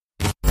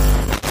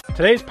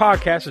Today's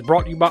podcast is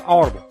brought to you by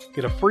Audible.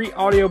 Get a free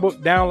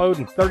audiobook download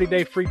and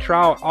 30-day free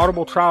trial at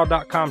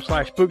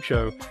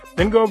audibletrial.com/spookshow.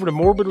 Then go over to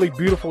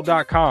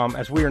morbidlybeautiful.com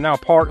as we are now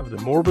part of the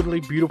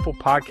Morbidly Beautiful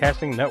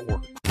Podcasting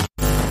Network.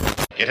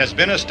 It has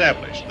been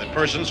established that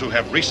persons who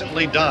have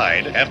recently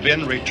died have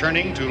been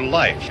returning to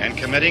life and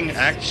committing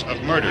acts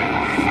of murder.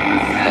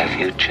 Have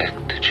you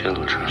checked the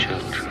children?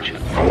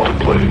 I want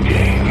to play a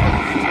game.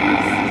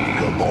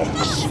 The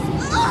box.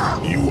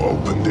 You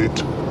opened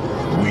it.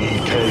 We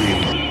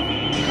came.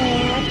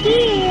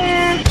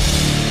 Here.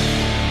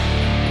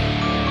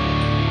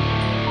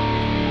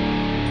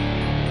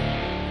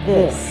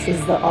 This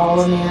is the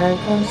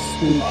All-American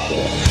Spook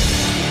Show.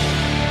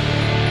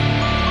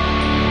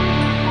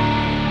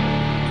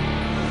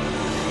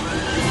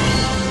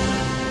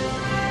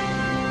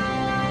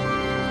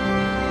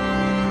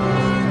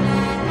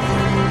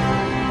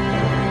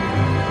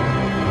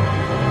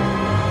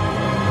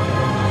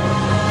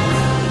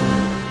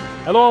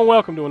 Hello and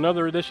welcome to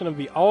another edition of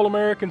the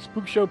All-American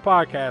Spook Show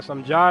podcast.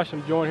 I'm Josh.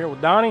 I'm joined here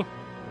with Donnie.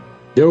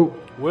 Yo.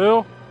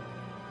 Will.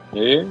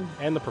 Yeah.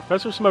 And the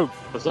Professor Smoke.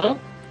 What's up?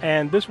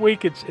 And this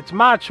week it's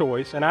my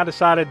choice, and I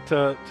decided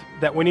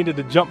that we needed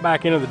to jump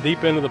back into the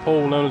deep end of the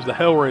pool known as the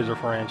Hellraiser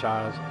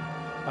franchise.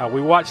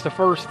 We watched the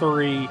first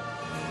three,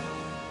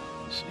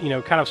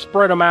 kind of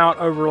spread them out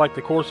over like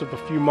the course of a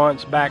few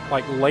months back,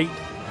 like late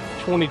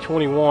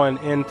 2021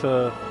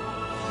 into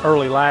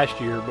early last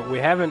year, but we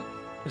haven't.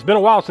 It's been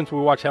a while since we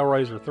watched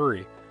Hellraiser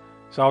 3.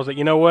 So I was like,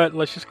 you know what?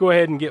 Let's just go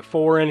ahead and get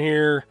 4 in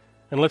here,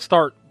 and let's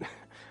start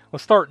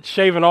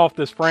shaving off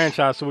this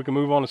franchise so we can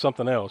move on to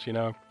something else,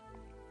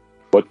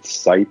 What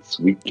sights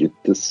we get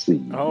to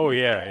see. Oh,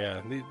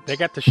 yeah. They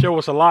got to show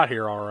us a lot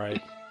here, all right.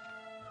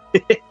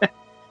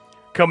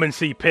 Come and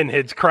see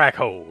Pinhead's crack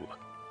hole.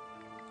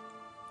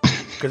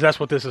 Because that's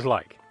what this is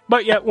like.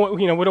 But, yeah,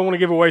 we don't want to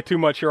give away too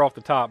much here off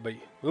the top, but,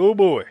 oh,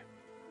 boy.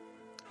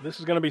 This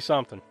is going to be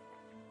something.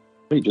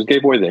 You just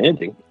gave away the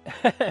ending.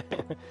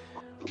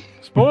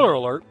 Spoiler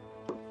alert.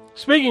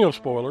 Speaking of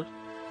spoilers,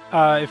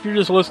 if you're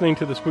just listening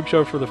to the Spook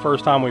Show for the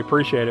first time, we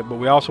appreciate it, but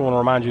we also want to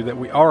remind you that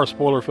we are a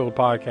spoiler-filled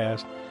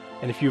podcast,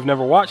 and if you've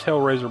never watched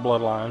Hellraiser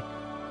Bloodline,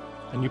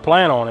 and you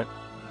plan on it,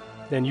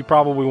 then you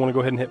probably want to go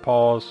ahead and hit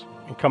pause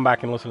and come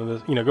back and listen to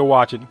this. Go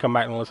watch it and come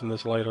back and listen to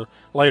this later.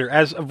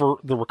 As of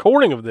the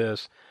recording of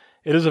this,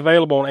 it is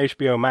available on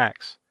HBO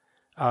Max.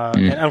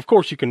 And of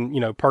course you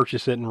can,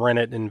 purchase it and rent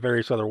it in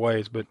various other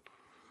ways, but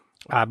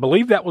I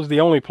believe that was the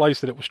only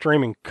place that it was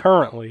streaming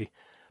currently.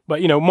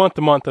 But, month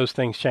to month, those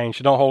things change.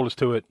 So don't hold us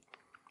to it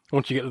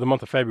once you get to the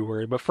month of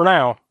February. But for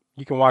now,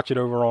 you can watch it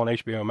over on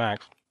HBO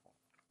Max.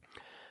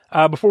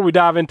 Before we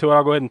dive into it,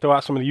 I'll go ahead and throw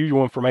out some of the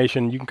usual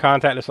information. You can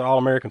contact us at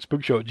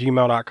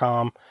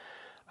allamericansspookshow@gmail.com.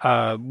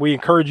 We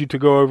encourage you to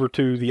go over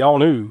to the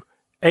all-new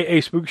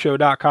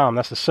aaspookshow.com.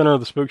 That's the center of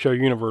the Spook Show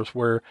universe,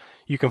 where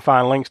you can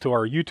find links to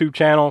our YouTube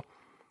channel.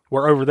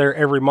 We're over there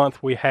every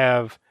month. We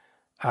have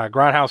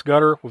Grindhouse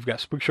Gutter, we've got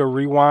Spook Show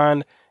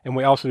Rewind, and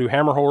we also do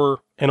Hammer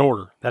Horror in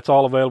Order. That's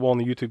all available on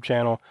the YouTube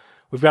channel.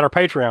 We've got our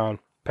Patreon,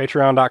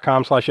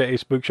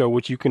 patreon.com/aaspookshow,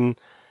 which you can,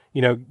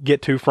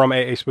 get to from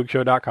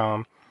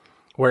aaspookshow.com,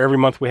 where every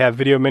month we have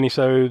video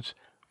minisodes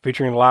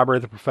featuring the Library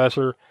of the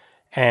Professor,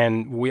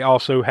 and we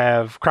also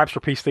have Craps for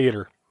Peace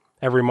Theater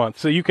every month.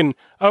 So you can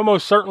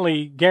almost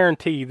certainly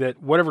guarantee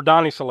that whatever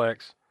Donnie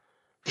selects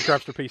for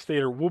Craps for Peace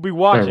Theater, we'll be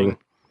watching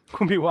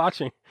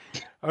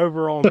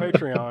over on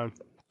Patreon.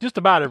 Just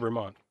about every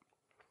month.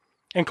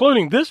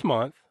 Including this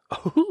month.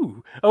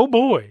 Oh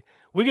boy.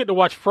 We get to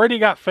watch Freddy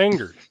Got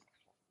Fingered.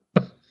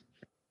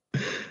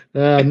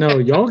 No,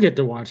 y'all get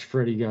to watch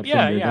Freddy Got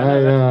Fingered.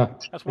 Yeah.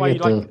 That's why you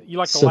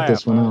like to laugh.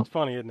 This one out. It's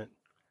funny, isn't it?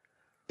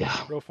 Yeah.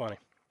 Real funny.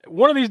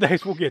 One of these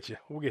days we'll get you.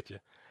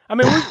 I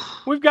mean,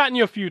 we've gotten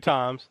you a few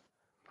times.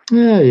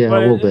 Yeah, a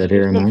little bit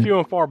here and there. It's been few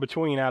and far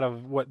between out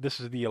of this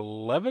is the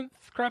 11th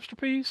Crapster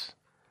piece?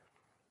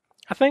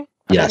 I think.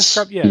 Yes.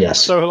 Yes.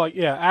 So,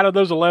 out of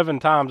those 11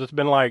 times, it's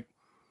been like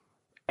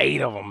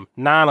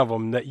 9 of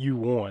them that you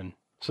won.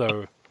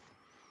 So,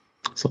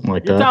 something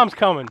like your that. Your time's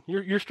coming.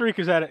 Your streak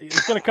is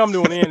it's going to come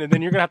to an end, and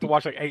then you're going to have to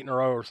watch like 8 in a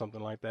row or something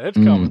like that. It's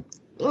coming.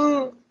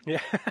 Yeah.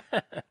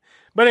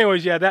 But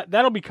anyways,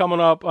 that'll be coming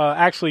up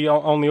actually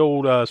on the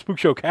old Spook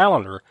Show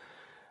calendar.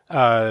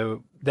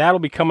 That'll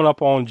be coming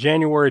up on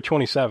January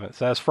 27th.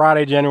 So that's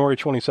Friday, January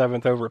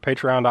 27th over at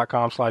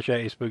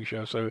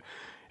patreon.com/aaspookshow. So,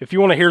 if you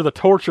want to hear the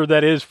torture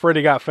that is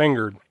Freddy Got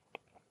Fingered,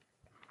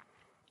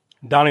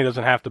 Donnie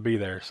doesn't have to be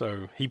there,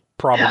 so he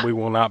probably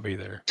will not be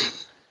there.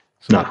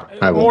 So no,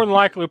 I won't. More than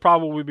likely,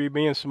 probably be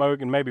me and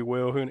Smoke and maybe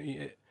Will.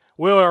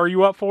 Will, are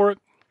you up for it?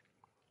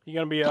 You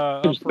gonna be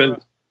up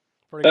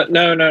for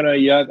No.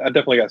 Yeah, I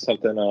definitely got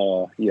something.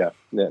 No. No,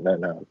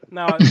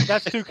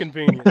 that's too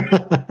convenient.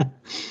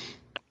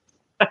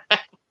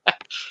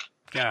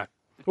 Yeah.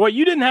 Well,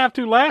 you didn't have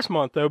to last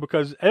month though,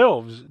 because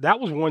Elves, that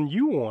was one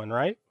you won,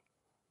 right?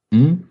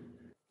 Mm-hmm.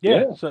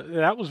 Yeah, so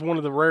that was one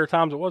of the rare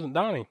times it wasn't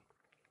Donnie.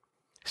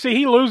 See,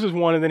 he loses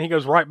one and then he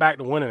goes right back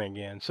to winning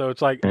again. So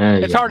it's like,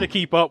 it's hard to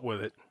keep up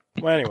with it.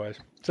 Well, anyways.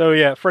 So,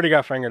 yeah, Freddy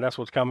Got Fingered. That's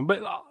what's coming.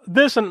 But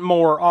this and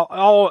more,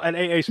 all at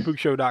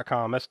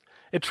aaspookshow.com.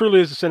 It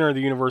truly is the center of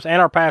the universe.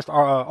 And our past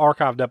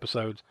archived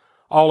episodes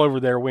all over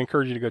there. We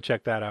encourage you to go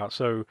check that out.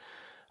 So,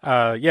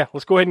 yeah,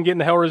 let's go ahead and get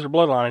into Hellraiser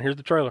Bloodline. And here's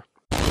the trailer.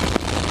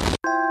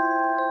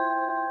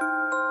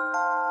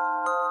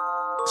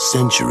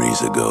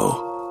 Centuries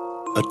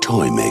ago, a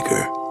toy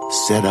maker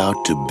set out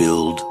to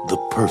build the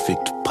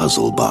perfect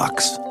puzzle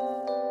box.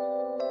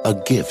 A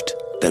gift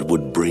that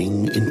would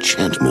bring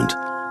enchantment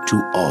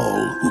to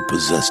all who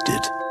possessed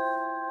it.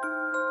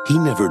 He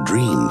never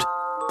dreamed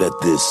that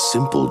this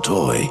simple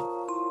toy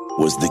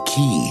was the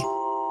key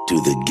to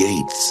the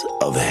gates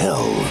of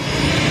hell.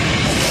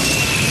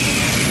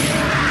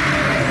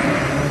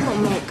 Oh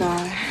my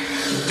God.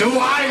 Do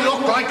I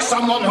look like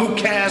someone who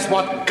cares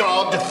what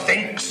God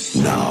thinks?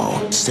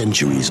 Now,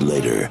 centuries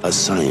later, a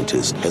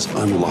scientist has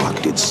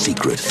unlocked its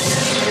secret.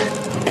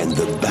 And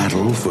the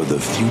battle for the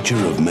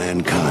future of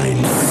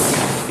mankind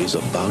is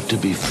about to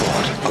be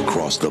fought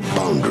across the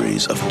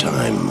boundaries of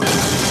time.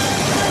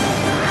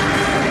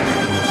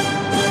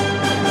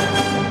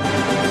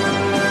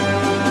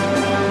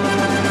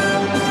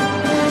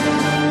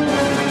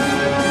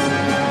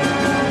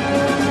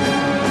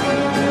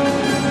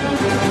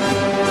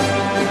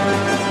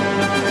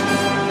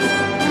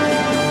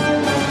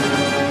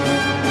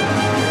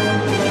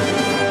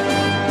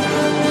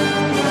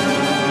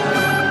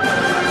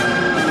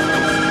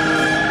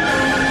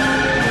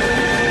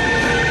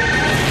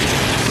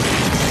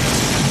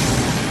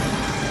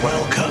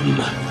 Welcome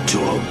to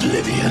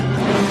Oblivion,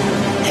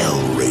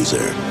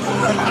 Hellraiser,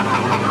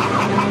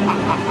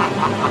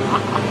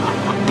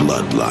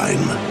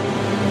 Bloodline.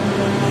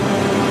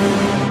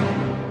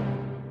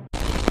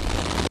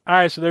 All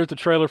right, so there's the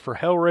trailer for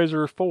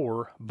Hellraiser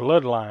 4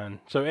 Bloodline.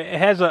 So it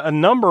has a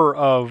number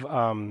of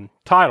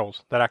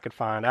titles that I could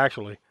find,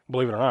 actually,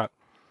 believe it or not.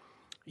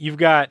 You've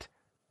got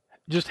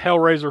just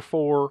Hellraiser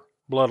 4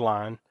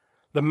 Bloodline.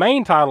 The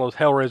main title is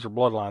Hellraiser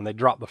Bloodline. They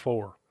dropped the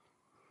 4.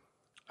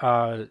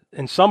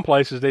 In some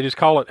places, they just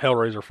call it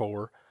Hellraiser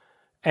 4.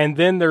 And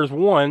then there's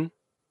one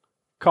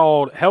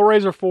called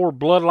Hellraiser 4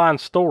 Bloodline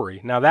Story.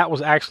 Now, that was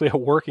actually a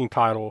working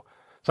title.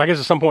 So I guess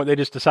at some point they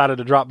just decided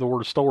to drop the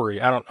word story.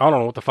 I don't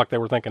know what the fuck they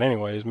were thinking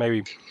anyways.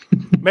 Maybe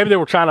they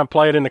were trying to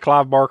play it into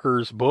Clive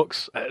Barker's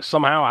books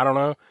somehow. I don't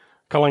know.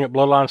 Calling it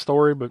Bloodline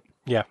Story. But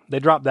yeah, they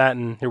dropped that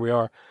and here we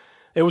are.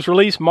 It was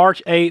released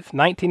March 8th,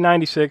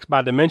 1996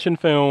 by Dimension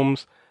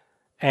Films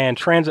and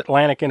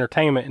Transatlantic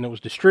Entertainment, and it was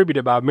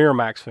distributed by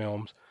Miramax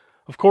Films.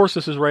 Of course,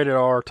 this is rated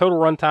R. Total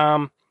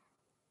runtime,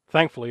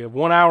 thankfully, of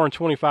 1 hour and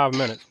 25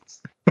 minutes.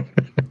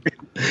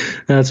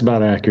 That's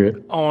about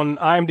accurate. On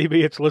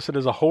IMDb, it's listed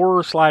as a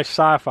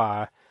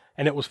horror/sci-fi,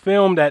 and it was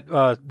filmed at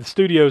the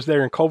studios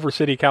there in Culver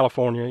City,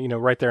 California,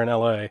 right there in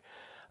LA.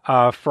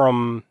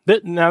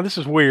 Now, this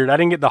is weird. I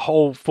didn't get the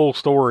whole full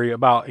story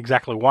about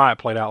exactly why it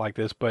played out like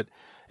this, but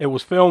it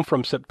was filmed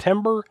from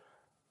September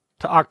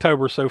to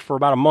October, so for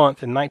about a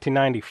month in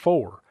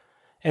 1994.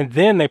 And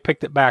then they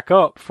picked it back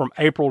up from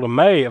April to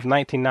May of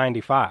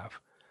 1995.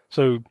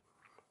 So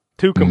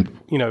 2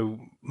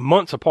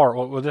 months apart.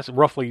 Well, that's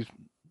roughly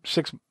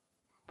 5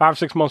 or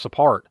 6 months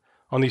apart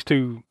on these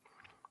two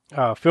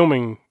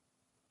filming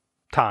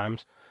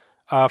times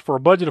for a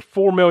budget of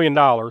 $4 million.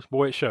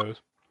 Boy, it shows.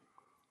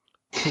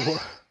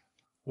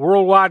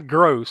 Worldwide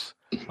gross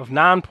of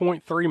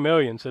 $9.3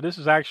 million. So this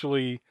is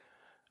actually,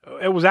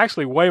 it was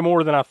actually way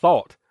more than I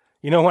thought.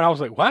 When I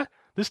was like, what?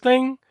 This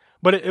thing?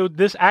 But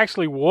this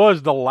actually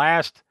was the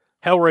last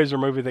Hellraiser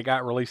movie that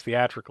got released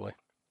theatrically.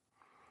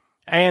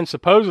 And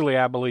supposedly,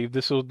 I believe,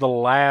 this was the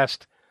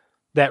last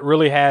that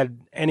really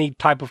had any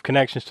type of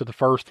connections to the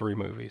first 3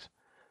 movies.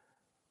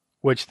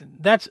 Which,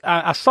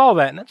 I saw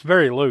that, and that's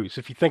very loose.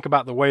 If you think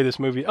about the way this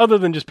movie, other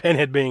than just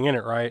Pinhead being in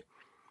it, right?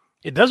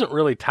 It doesn't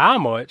really tie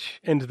much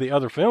into the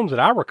other films that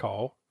I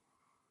recall.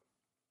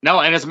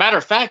 No, and as a matter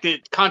of fact,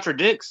 it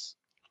contradicts.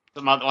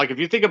 Like, if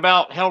you think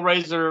about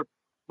Hellraiser...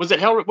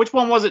 Which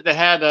one was it that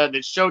had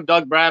that showed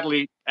Doug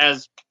Bradley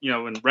as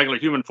in regular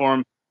human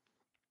form,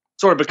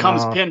 sort of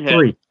becomes Pinhead?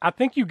 3. I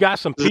think you got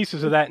some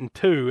pieces of that in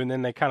 2, and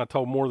then they kind of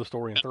told more of the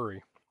story in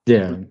 3.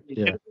 Yeah.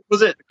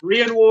 Was it the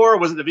Korean War?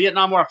 Was it the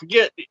Vietnam War? I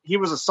forget. He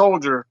was a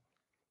soldier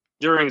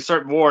during a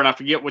certain war, and I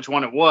forget which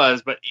one it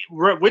was. But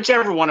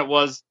whichever one it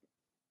was,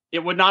 it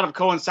would not have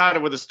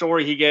coincided with the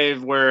story he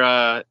gave,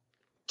 where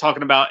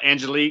talking about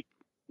Angelique,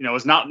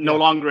 is no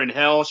longer in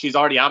hell. She's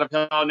already out of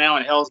hell now,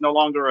 and hell's no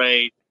longer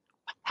a.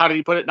 How did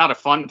he put it? Not a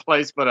fun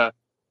place, but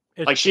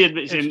she had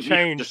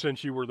changed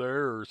since you were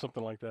there, or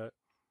something like that.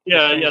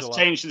 Yeah, it's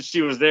changed since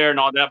she was there and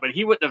all that. But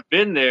he wouldn't have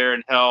been there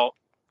in hell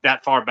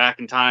that far back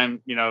in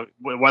time.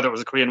 Whether it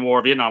was a Korean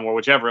War, Vietnam War,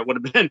 whichever it would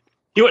have been,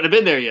 he wouldn't have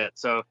been there yet.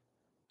 So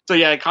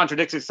yeah, it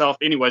contradicts itself.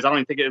 Anyways, I don't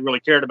even think it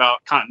really cared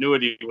about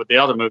continuity with the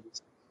other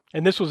movies.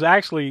 And this was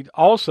actually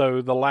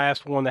also the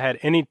last one that had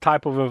any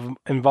type of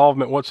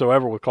involvement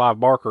whatsoever with Clive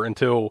Barker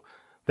until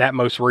that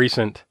most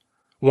recent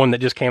one that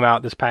just came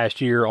out this past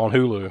year on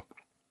Hulu.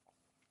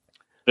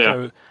 Yeah.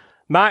 So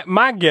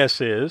my guess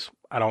is,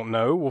 I don't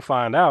know. We'll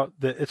find out.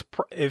 That it's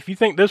if you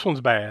think this one's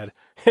bad,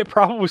 it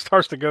probably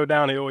starts to go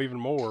downhill even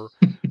more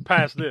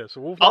past this.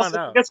 So we'll find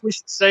out. I guess we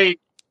should say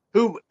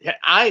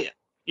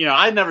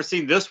I'd never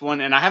seen this one,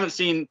 and I haven't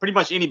seen pretty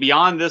much any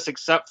beyond this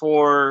except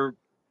for.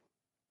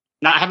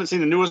 I haven't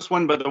seen the newest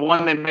one, but the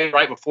one they made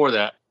right before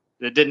that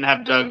didn't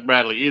have Doug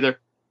Bradley either.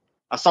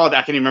 I saw that.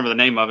 I can't even remember the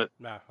name of it.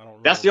 No, I don't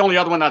remember. That's the only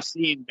other one I've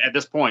seen at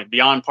this point.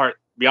 Beyond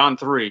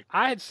 3.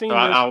 I had seen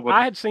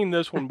I had seen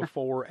this one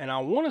before, and I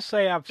want to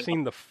say I've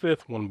seen the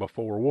 5th one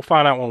before. We'll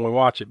find out when we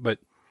watch it, but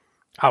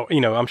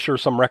I'm sure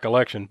some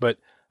recollection. But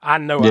I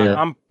know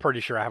I'm pretty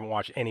sure I haven't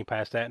watched any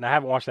past that, and I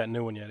haven't watched that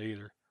new one yet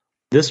either.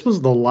 This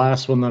was the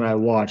last one that I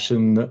watched,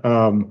 and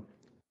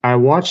I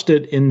watched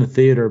it in the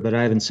theater, but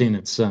I haven't seen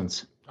it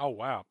since. Oh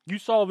wow! You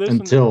saw this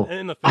until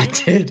in the theater?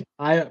 I did.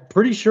 I'm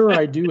pretty sure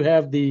I do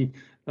have the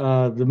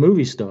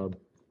movie stub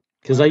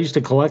because I used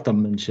to collect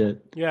them and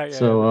shit. Yeah.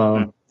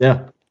 So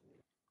yeah.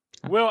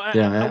 Well, I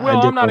did I'm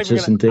not watch even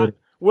this in theater.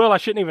 I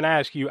shouldn't even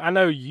ask you. I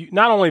know you.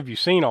 Not only have you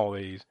seen all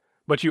these,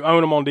 but you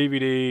own them on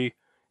DVD.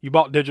 You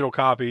bought digital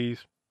copies.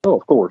 Oh,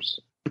 of course.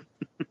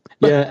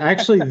 Yeah,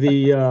 actually,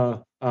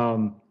 the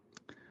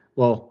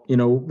well,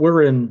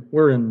 we're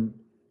in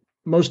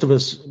most of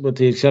us, with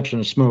the exception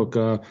of Smoke,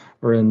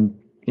 are in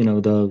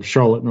the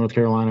Charlotte, North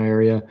Carolina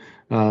area.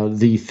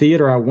 The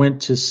theater I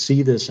went to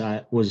see this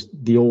at was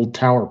the old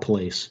Tower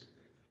Place.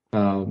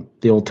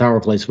 The old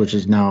Tower Place, which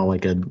is now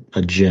like a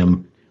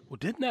gym. Well,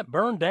 didn't that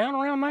burn down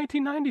around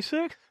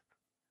 1996?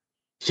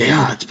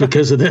 Yeah, it's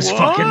because of this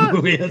fucking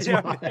movie. That's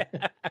why.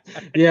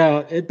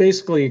 Yeah, it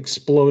basically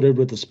exploded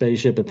with the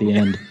spaceship at the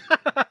end.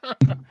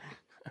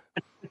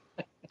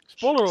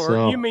 Spoiler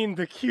alert, you mean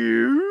the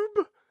cube?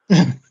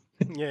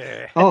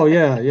 Yeah. Oh,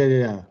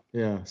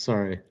 yeah.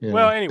 Sorry. Yeah.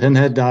 Well, anyway.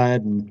 Pinhead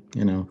died,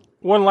 and,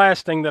 One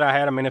last thing that I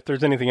had, if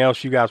there's anything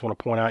else you guys want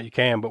to point out, you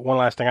can, but one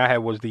last thing I had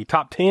was the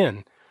top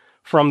 10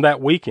 from that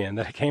weekend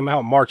that came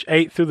out March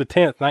 8th through the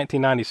 10th,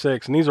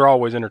 1996, and these are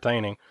always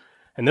entertaining.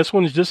 And this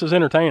one's just as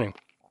entertaining.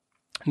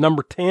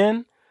 Number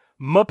 10,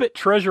 Muppet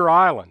Treasure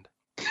Island.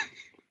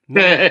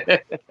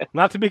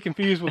 Not to be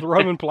confused with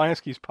Roman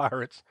Polanski's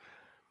Pirates.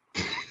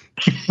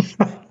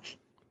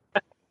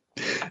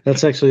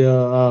 That's actually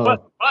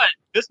But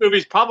this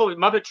movie's probably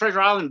Muppet Treasure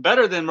Island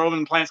better than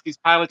Roman Polanski's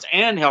Pirates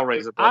and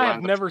Hellraiser. I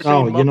have never seen.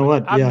 Oh, you know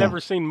what? I've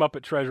never seen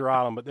Muppet Treasure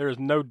Island, but there is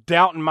no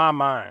doubt in my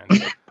mind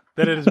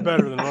that it is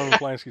better than Roman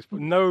Polanski's.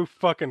 No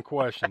fucking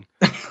question.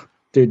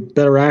 Dude,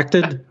 better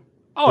acted.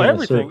 Oh,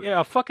 everything. So.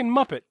 Yeah, a fucking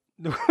Muppet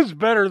was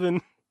better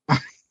than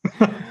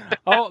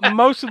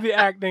most of the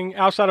acting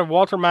outside of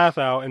Walter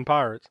Matthau in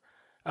Pirates.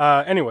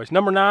 Anyways,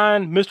 number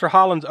 9, Mr.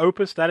 Holland's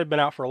Opus. That had been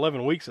out for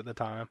 11 weeks at the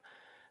time.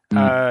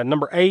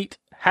 Number 8,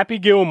 Happy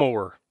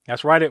Gilmore.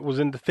 That's right. It was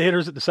in the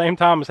theaters at the same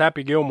time as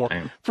Happy Gilmore.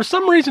 Damn. For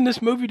some reason,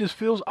 this movie just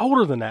feels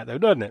older than that, though,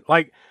 doesn't it?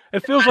 Like,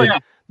 it feels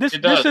like this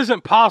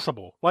isn't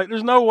possible. Like,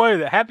 there's no way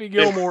that Happy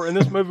Gilmore and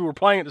this movie were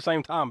playing at the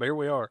same time, but here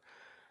we are.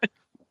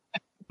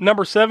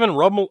 Number 7,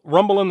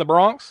 Rumble in the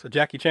Bronx, a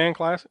Jackie Chan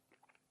classic.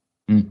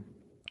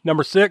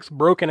 Number 6,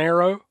 Broken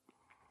Arrow.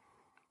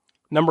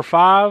 Number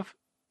 5,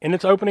 in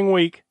its opening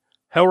week,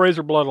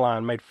 Hellraiser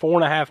Bloodline made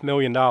 $4.5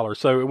 million.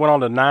 So it went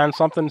on to 9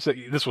 something. So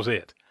this was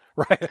it,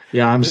 right?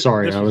 Yeah, I'm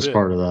sorry. I was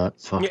part of that.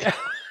 Fuck. Yeah.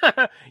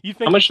 You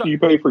think how much do you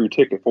pay for your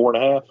ticket?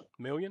 $4.5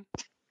 million?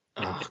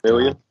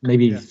 Million?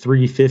 Maybe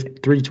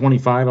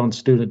 $325 on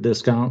student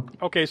discount.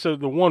 Okay, so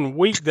the 1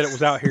 week that it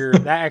was out here,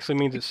 that actually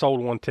means it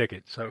sold 1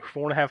 ticket. So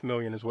 $4.5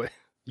 million is what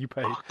you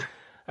paid.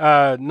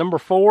 Number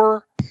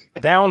 4,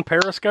 Down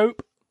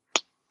Periscope.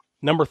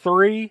 Number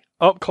 3,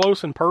 Up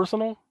Close and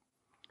Personal.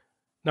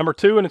 Number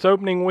 2, in its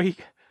opening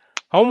week,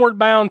 Homeward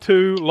Bound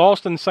 2,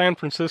 Lost in San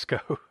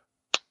Francisco.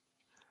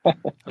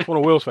 That's one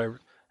of Will's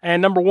favorites.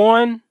 And number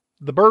 1,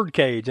 The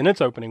Birdcage, in its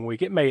opening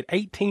week. It made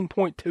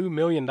 $18.2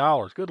 million.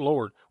 Good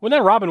Lord. Wasn't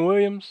that Robin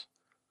Williams'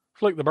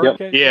 flick, The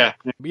Birdcage? Yep.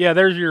 Yeah. Yeah,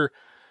 there's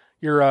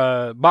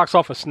your box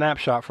office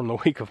snapshot from the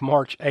week of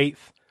March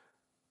 8th,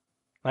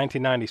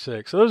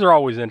 1996. So those are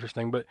always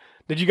interesting. But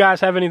did you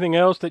guys have anything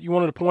else that you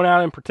wanted to point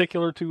out in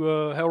particular to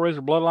Hellraiser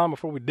Bloodline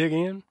before we dig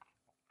in?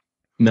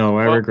 No,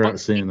 I regret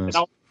seeing this.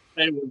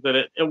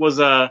 It was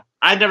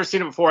I'd never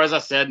seen it before, as I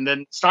said, and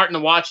then starting to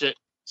watch it,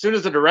 as soon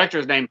as the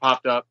director's name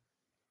popped up,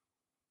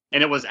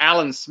 and it was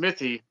Alan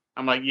Smithy,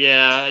 I'm like,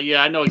 yeah,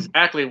 I know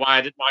exactly why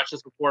I didn't watch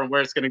this before and where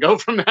it's going to go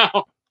from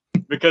now.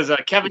 Because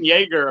Kevin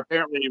Yeager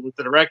apparently was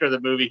the director of the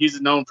movie. He's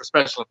known for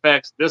special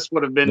effects. This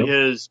would have been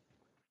his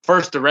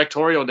first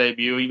directorial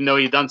debut, even though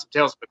he'd done some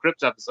Tales from the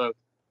Crypt episodes.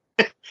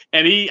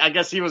 And I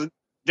guess he was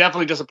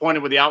definitely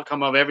disappointed with the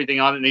outcome of everything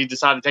on it, and he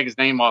decided to take his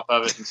name off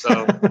of it. And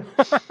so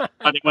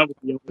I think went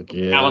with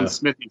Alan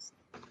Smithy.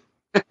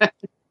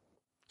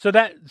 So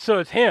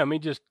it's him. He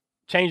just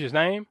changed his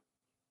name,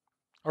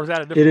 or is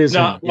that a different? It is.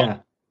 No, yeah.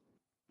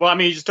 Well,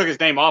 he just took his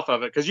name off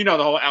of it because the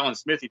whole Alan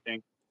Smithy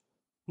thing.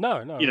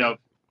 No.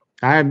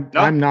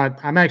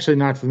 I'm actually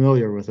not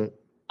familiar with it.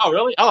 Oh,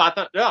 really? Oh, I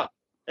thought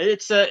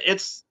it's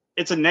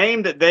a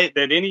name that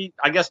any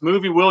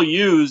movie will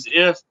use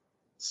if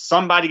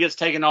somebody gets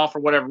taken off for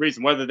whatever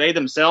reason, whether they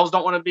themselves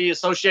don't want to be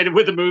associated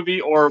with the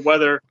movie, or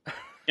whether,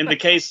 in the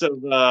case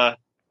of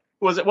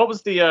what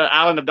was the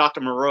Island of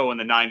Dr. Moreau in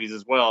the 90s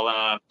as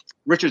well?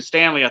 Richard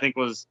Stanley, I think,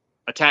 was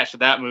attached to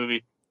that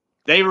movie.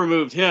 They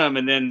removed him,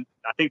 and then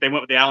I think they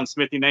went with the Alan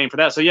Smithy name for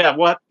that. So yeah,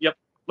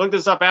 look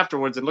this up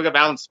afterwards and look up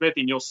Alan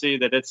Smithy, and you'll see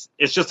that it's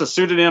just a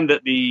pseudonym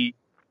that the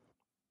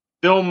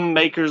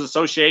Filmmakers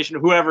Association,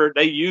 whoever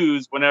they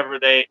use whenever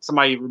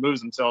somebody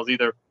removes themselves,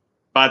 either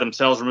by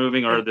themselves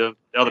removing or the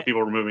other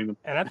people removing them.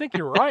 And I think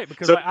you're right,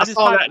 because So I just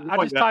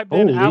typed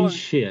in Holy Alan.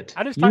 shit!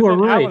 I just You typed were in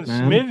right, Alan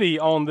man. Smithy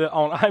on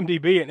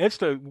IMDb, and it's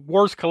the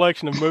worst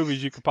collection of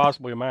movies you could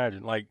possibly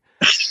imagine. Like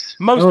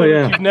most of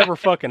it you've never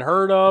fucking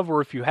heard of,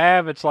 or if you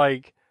have, it's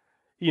like,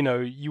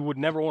 you would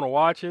never want to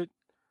watch it.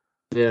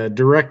 Yeah,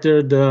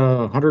 directed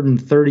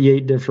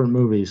 138 different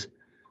movies.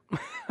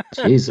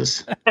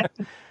 Jesus.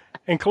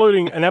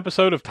 Including an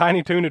episode of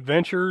Tiny Toon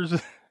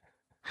Adventures,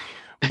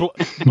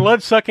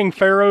 Blood-Sucking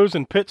Pharaohs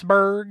in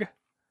Pittsburgh.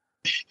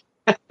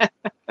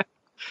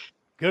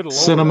 Good Lord.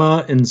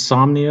 Cinema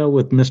Insomnia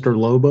with Mr.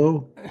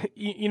 Lobo.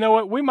 You know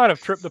what? We might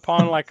have tripped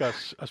upon like a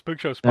Spook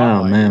Show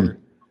spotlight. Oh, man. Here.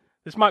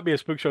 This might be a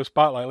Spook Show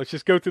spotlight. Let's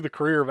just go through the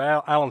career of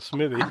Alan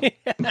Smithy.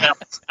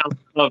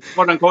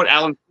 Quote unquote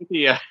Alan Smithy.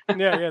 Yeah,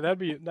 that'd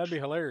be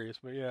hilarious.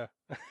 But yeah.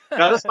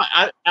 Now,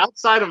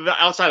 outside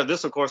of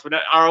this, of course, but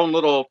our own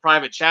little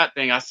private chat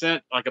thing, I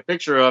sent like a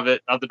picture of the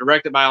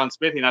directed by Alan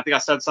Smithy, and I think I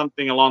said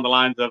something along the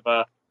lines of,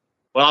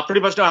 "Well, I pretty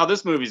much know how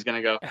this movie's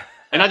going to go,"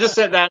 and I just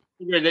said that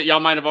figuring that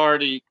y'all might have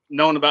already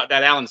known about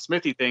that Alan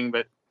Smithy thing,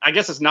 but I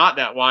guess it's not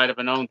that wide of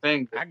a known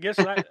thing. I guess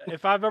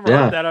if I've ever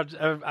heard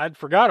that, I'd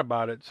forgot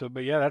about it. So,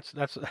 but yeah,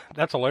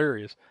 that's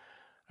hilarious.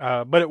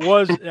 But it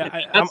was on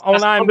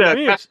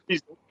IMDb.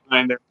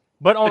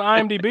 But on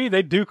IMDb,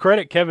 they do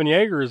credit Kevin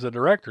Yeager as the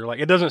director. Like,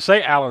 it doesn't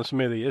say Alan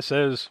Smithy; it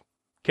says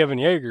Kevin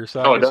Yeager.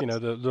 So I guess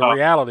the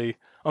reality.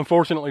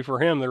 Unfortunately for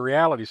him, the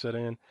reality set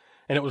in,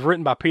 and it was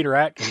written by Peter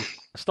Atkins.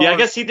 Yeah, I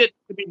guess he didn't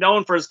be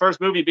known for his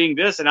first movie being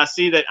this, and I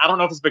see that. I don't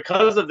know if it's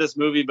because of this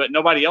movie, but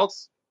nobody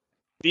else.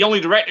 The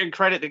only directing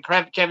credit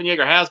that Kevin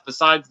Yeager has,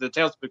 besides the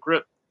Tales from the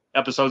Crypt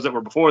episodes that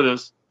were before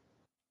this,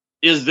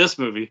 is this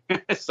movie.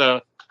 So,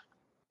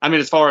 I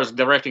mean, as far as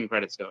directing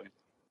credits go,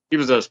 he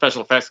was a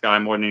special effects guy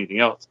more than anything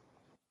else.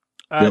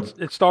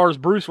 It stars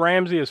Bruce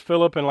Ramsey as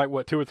Philip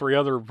and 2 or 3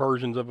 other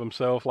versions of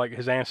himself, like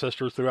his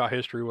ancestors throughout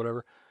history,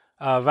 whatever.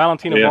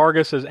 Valentina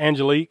Vargas as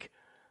Angelique,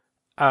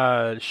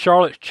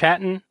 Charlotte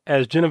Chatton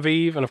as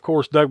Genevieve, and of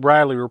course Doug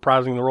Bradley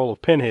reprising the role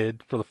of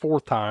Pinhead for the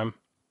 4th time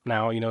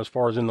now, as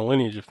far as in the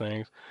lineage of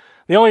things.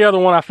 The only other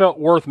one I felt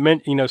worth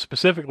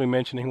specifically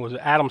mentioning was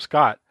Adam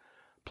Scott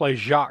plays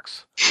Jacques,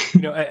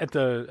 at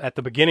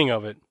the beginning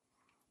of it.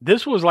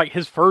 This was like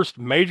his first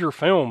major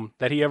film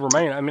that he ever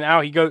made. I mean,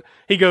 now he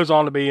goes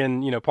on to be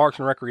in, Parks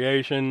and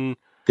Recreation.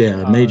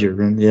 Yeah, major.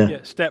 Yeah.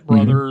 Step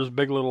Brothers,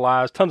 Big Little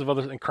Lies, tons of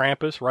others, and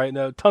Krampus, right?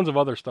 Tons of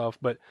other stuff,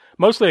 but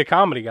mostly a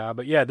comedy guy.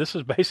 But yeah, this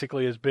is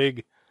basically his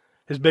big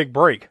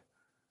break.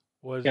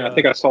 I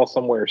think I saw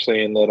somewhere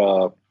saying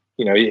that,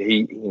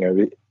 he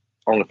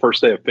on the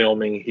first day of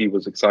filming, he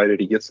was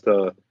excited. He gets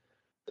to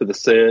the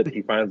set,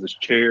 he finds his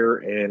chair,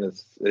 and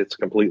it's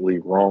completely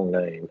wrong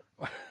name.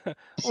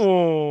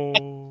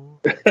 Oh.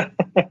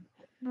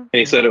 And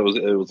he said it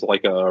was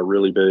like a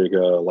really big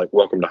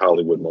welcome to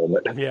Hollywood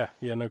moment. Yeah,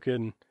 no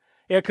kidding.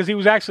 Yeah, because he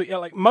was actually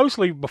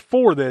mostly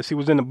before this, he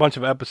was in a bunch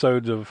of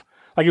episodes of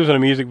he was in a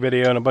music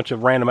video and a bunch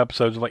of random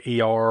episodes of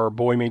ER,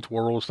 Boy Meets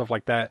World, stuff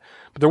like that.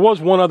 But there was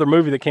one other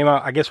movie that came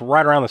out, I guess,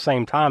 right around the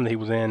same time that he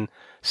was in,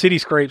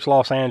 Cityscapes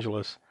Los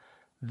Angeles.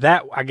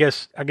 That I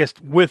guess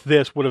with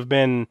this would have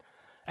been,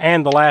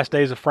 and The Last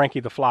Days of Frankie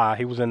the Fly.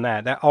 He was in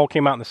that. That all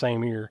came out in the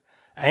same year.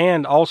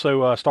 And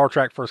also Star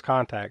Trek First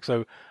Contact.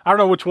 So I don't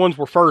know which ones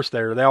were first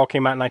there. They all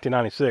came out in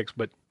 1996.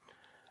 But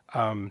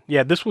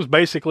this was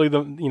basically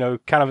the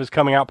kind of his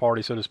coming out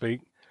party, so to speak.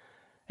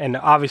 And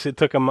obviously it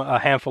took him a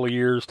handful of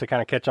years to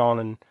kind of catch on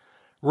and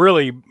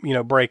really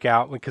break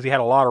out, because he had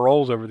a lot of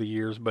roles over the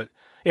years. But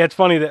yeah, it's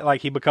funny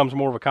that he becomes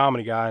more of a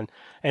comedy guy.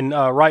 And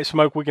Right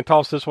Smoke, we can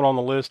toss this one on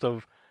the list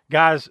of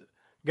guys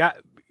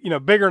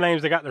bigger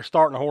names that got their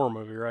start in a horror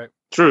movie, right?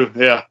 True.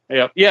 Yeah.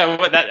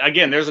 But that,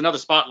 again, there's another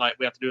spotlight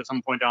we have to do at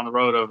some point down the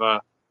road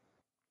of,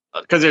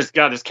 because there's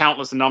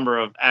countless number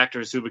of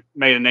actors who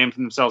made a name for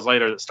themselves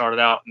later that started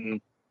out, and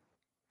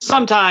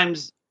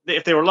sometimes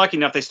if they were lucky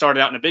enough, they started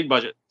out in a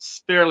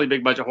fairly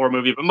big budget horror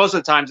movie, but most of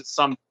the times it's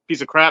some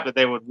piece of crap that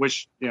they would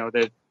wish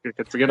they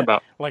could forget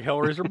about, like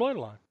Hellraiser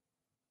Bloodline.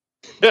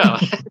 Yeah.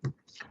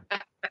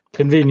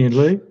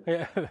 Conveniently.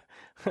 Yeah.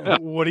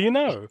 What do you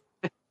know?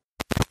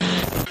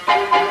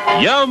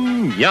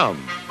 Yum,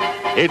 yum.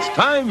 It's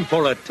time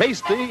for a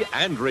tasty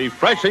and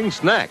refreshing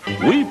snack.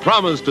 We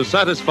promise to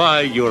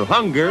satisfy your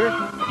hunger,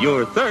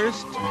 your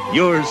thirst,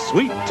 your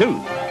sweet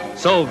tooth.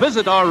 So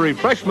visit our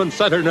refreshment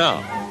center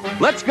now.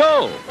 Let's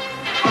go!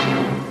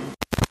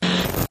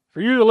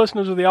 For you, the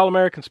listeners of the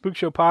All-American Spook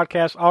Show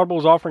podcast, Audible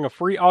is offering a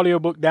free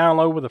audiobook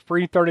download with a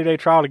free 30-day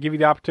trial to give you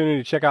the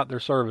opportunity to check out their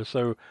service.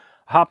 So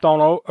I hopped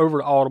on over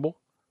to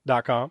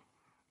audible.com,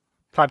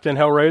 typed in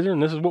Hellraiser,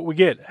 and this is what we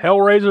get.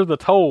 Hellraiser The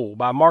Toll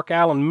by Mark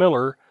Allen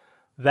Miller.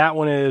 That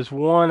one is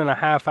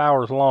 1.5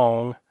 hours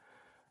long.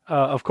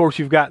 Of course,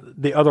 you've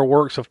got the other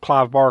works of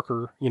Clive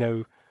Barker,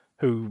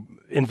 who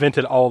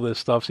invented all this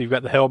stuff. So you've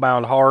got the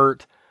Hellbound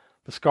Heart,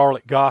 the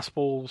Scarlet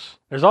Gospels.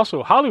 There's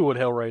also Hollywood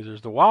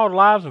Hellraisers, The Wild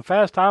Lives and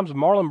Fast Times of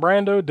Marlon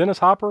Brando, Dennis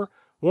Hopper,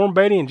 Warren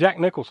Beatty, and Jack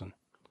Nicholson.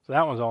 So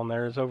that one's on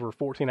there. It's over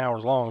 14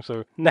 hours long.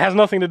 So it has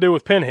nothing to do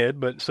with Pinhead.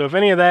 But so if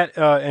any of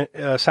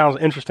that sounds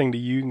interesting to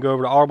you, you can go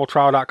over to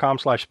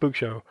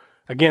audibletrial.com/spookshow.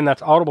 Again,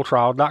 that's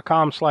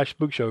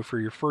audibletrial.com/spookshow for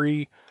your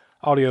free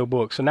audio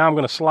book. So now I'm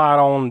going to slide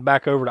on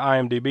back over to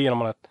IMDb, and I'm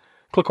going to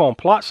click on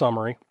plot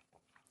summary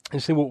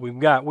and see what we've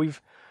got.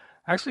 We've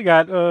actually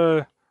got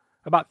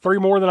about 3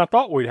 more than I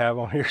thought we'd have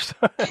on here. So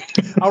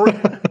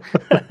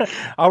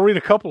I'll read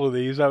a couple of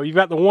these. You've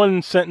got the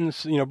one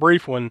sentence,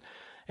 brief one.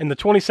 In the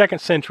 22nd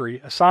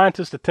century, a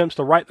scientist attempts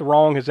to right the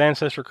wrong his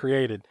ancestor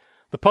created,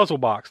 the puzzle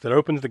box that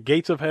opens the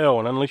gates of hell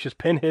and unleashes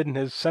Pinhead and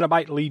his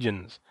Cenobite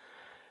legions.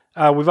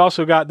 We've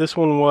also got, this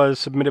one was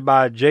submitted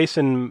by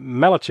Jason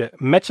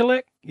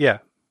Mechalek. Yeah,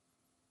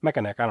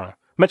 Mechanic, I don't know.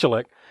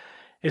 Mechalek.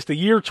 It's the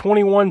year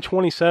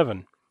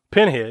 2127.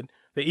 Pinhead,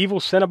 the evil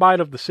Cenobite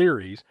of the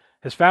series,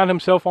 has found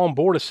himself on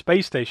board a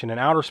space station in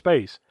outer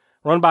space,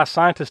 run by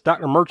scientist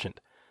Dr. Merchant.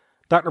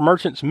 Dr.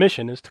 Merchant's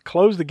mission is to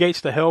close the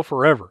gates to hell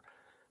forever,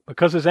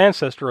 because his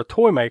ancestor, a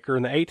toy maker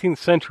in the 18th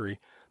century,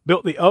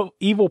 built the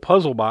evil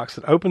puzzle box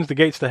that opens the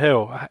gates to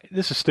hell.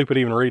 This is stupid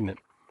even reading it.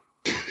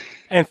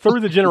 And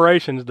through the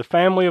generations, the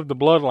family of the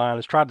bloodline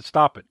has tried to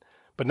stop it.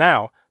 But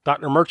now,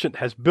 Dr. Merchant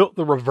has built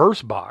the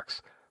reverse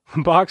box,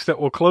 the box that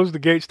will close the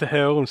gates to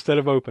hell instead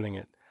of opening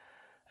it.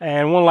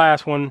 And one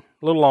last one,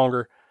 a little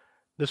longer.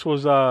 This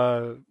was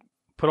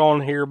put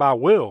on here by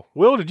Will.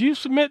 Will, did you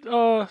submit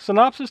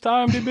synopsis to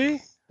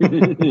IMDb?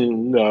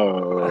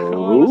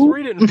 No.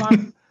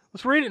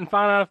 Let's read it and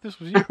find out if this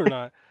was you or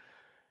not.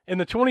 In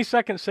the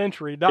 22nd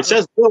century, It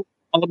says Bill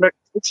on the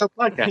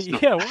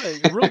podcast. Yeah, well,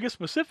 it really gets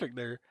specific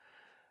there.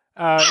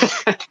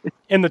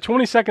 In the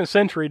 22nd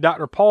century,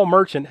 Dr. Paul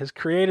Merchant has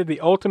created the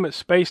ultimate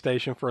space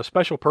station for a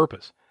special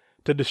purpose,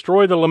 to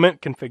destroy the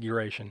Lament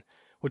configuration,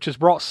 which has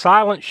brought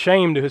silent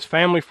shame to his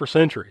family for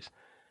centuries.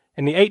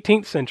 In the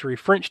 18th century,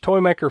 French toy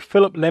maker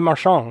Philippe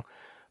Lemarchand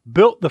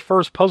built the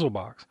first puzzle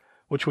box,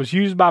 which was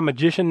used by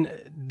magician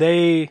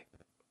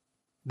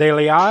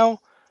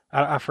Delisle,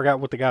 I forgot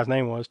what the guy's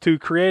name was, to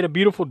create a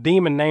beautiful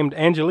demon named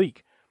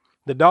Angelique,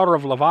 the daughter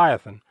of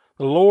Leviathan,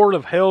 the lord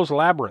of Hell's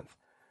labyrinth.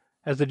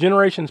 As the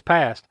generations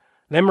passed,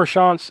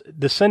 Lemarchand's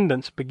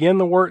descendants began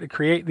the work to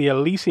create the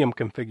Elysium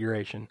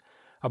configuration,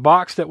 a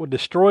box that would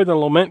destroy the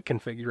Lament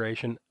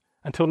configuration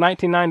until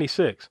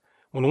 1996,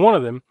 when one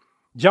of them,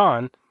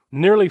 John,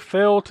 nearly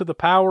fell to the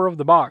power of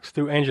the box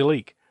through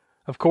Angelique.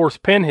 Of course,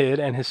 Pinhead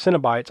and his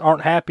Cenobites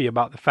aren't happy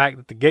about the fact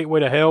that the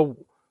gateway to hell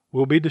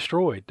will be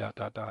destroyed. ...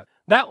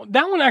 That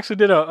one actually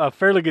did a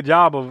fairly good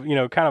job of,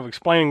 kind of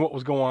explaining what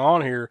was going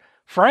on here.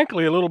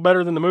 Frankly, a little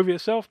better than the movie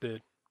itself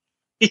did.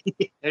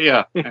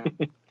 Yeah.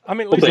 I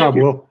mean, Good job,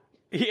 Will.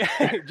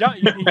 Yeah, John,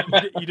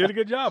 you did a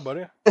good job,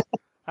 buddy.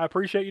 I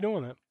appreciate you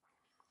doing that.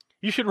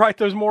 You should write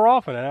those more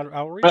often, and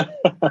I'll read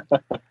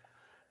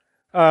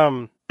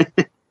them.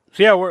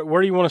 So yeah,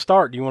 where do you want to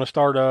start? Do you want to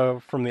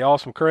start from the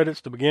awesome credits,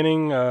 the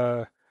beginning?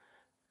 I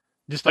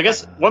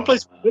guess one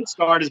place we could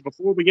start is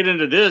before we get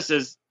into this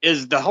is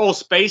the whole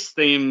space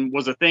theme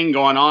was a thing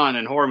going on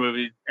in horror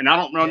movies, and I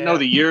don't know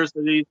the years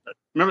of these.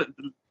 Remember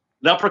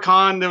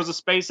Leprechaun? There was a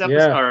space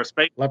episode or a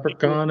space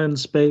Leprechaun in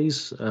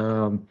space.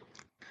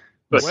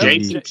 But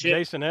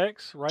Jason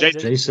X, right?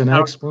 Jason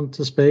X went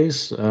to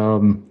space.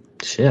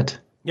 Shit.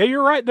 Yeah,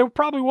 you're right. There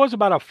probably was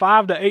about a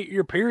 5 to 8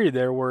 year period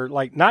there where,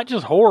 like, not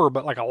just horror,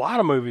 but like a lot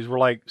of movies were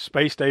like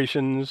space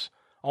stations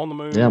on the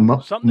moon. Yeah,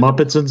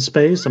 Muppets in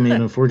space. I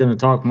mean, if we're going to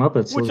talk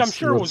Muppets, which I'm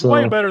sure was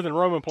way better than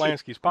Roman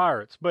Polanski's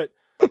Pirates. But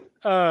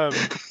I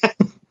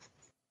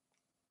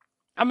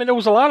mean, there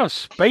was a lot of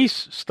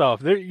space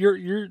stuff.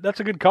 That's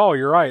a good call.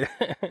 You're right.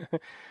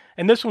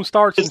 And this one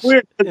starts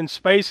in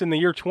space in the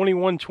year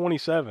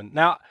 2127.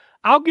 Now,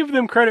 I'll give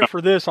them credit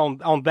for this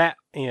on that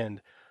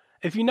end.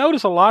 If you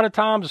notice, a lot of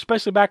times,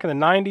 especially back in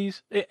the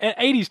 90s,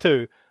 80s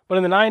too, but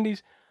in the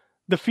 90s,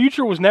 the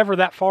future was never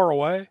that far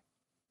away.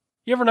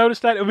 You ever notice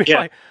that? It would be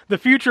like the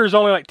future is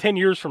only like 10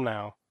 years from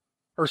now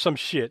or some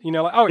shit.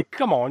 Like, oh,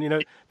 come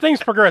on,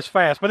 things progress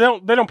fast, but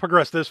they don't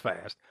progress this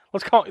fast.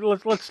 Let's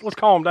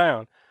calm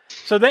down.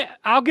 So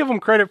I'll give them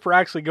credit for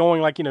actually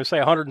going like, say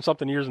 100 and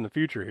something years in the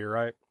future here,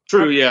 right?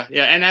 True, yeah.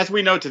 And as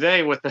we know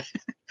today with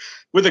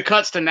the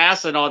cuts to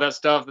NASA and all that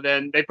stuff,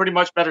 then they pretty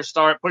much better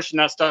start pushing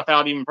that stuff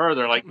out even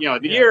further. Like, the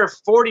year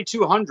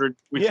 4200,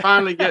 we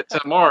finally get to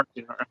Mars.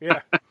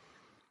 Yeah.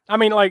 I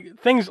mean, like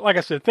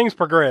I said, things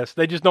progress.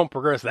 They just don't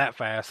progress that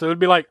fast. So it'd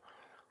be like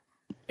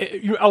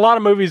a lot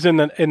of movies in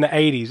the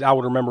 80s, I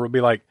would remember, would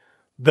be like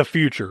The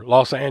Future,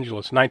 Los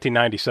Angeles,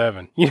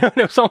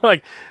 1997. Something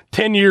like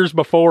 10 years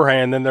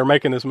beforehand, then they're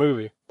making this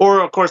movie.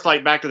 Or, of course,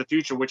 like Back to the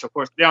Future, which, of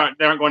course, they aren't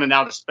going into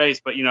outer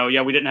space. But, we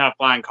didn't have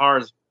flying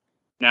cars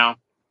now.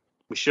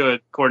 We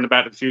should, according to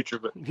Back to the Future,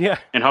 but Yeah.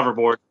 and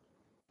hoverboard.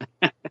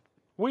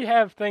 We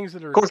have things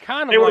that are Of course,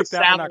 kind they of were like that,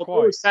 but not saddled. They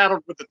were quite.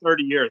 saddled with the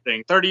 30-year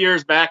thing. 30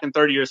 years back and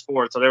 30 years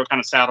forward, so they were kind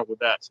of saddled with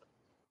that. So.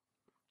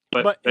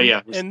 But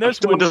yeah, and I'm this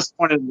still one,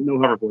 disappointed with no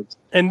hoverboards.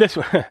 and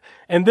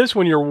this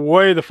one, you're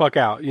way the fuck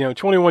out.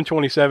 21,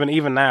 27,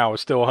 even now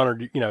is still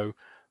 100.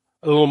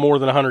 A little more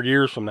than 100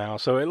 years from now.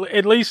 So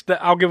at least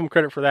I'll give them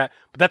credit for that.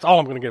 But that's all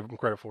I'm going to give them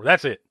credit for.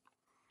 That's it.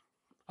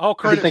 All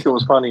I credit. think it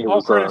was funny. It all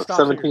was credit stops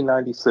here.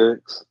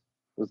 1796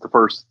 was the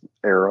first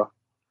era.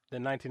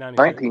 Then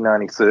 1996.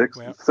 1996,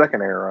 Yeah. the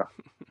second era.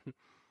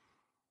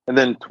 And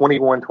then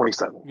 21,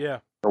 27. Yeah.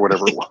 Or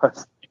whatever it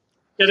was.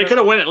 Yeah, they could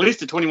have went at least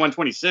to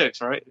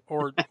 21-26, right?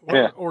 Or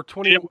Yeah. or They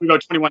 20. didn't go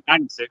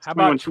 21-96. How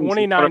about 21-26,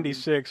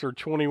 2096 or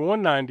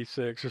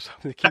 2196 or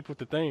something to keep with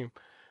the theme?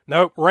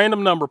 Nope,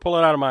 random number. Pull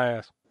it out of my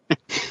ass.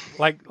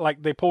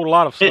 like they pulled a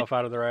lot of stuff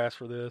out of their ass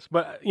for this.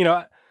 But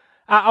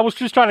I was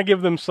just trying to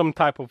give them some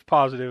type of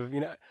positive.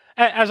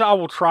 As I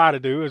will try to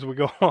do as we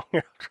go along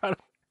here.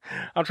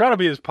 I'll try to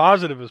be as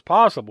positive as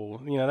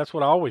possible. That's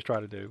what I always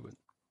try to do. But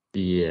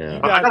Yeah.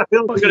 I got a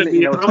feeling it's going to be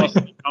You know, really,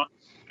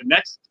 the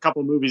next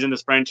couple of movies in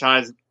this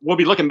franchise. We'll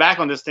be looking back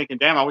on this thinking,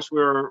 damn, I wish we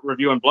were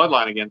reviewing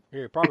Bloodline again.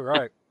 you're probably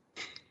right.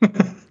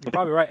 You're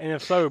probably right. And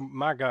if so,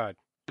 my God.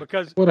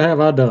 Because What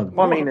have I done?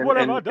 Well, I mean, what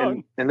have I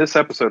done? in this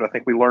episode, I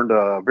think we learned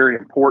a very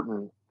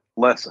important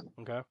lesson.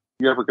 Okay.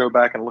 You ever go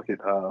back and look at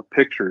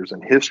pictures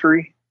in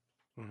history?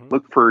 Mhm.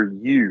 Look for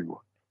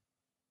you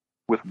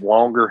with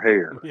longer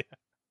hair. Yeah.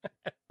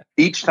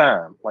 Each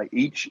time, like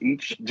each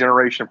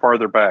generation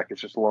farther back,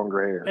 it's just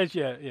longer hair. It's,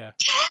 yeah.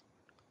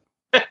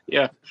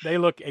 Yeah. They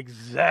look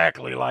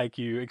exactly like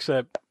you,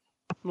 except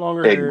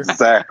longer hair.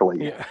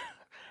 Exactly. Yeah.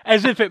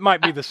 As if it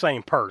might be the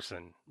same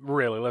person.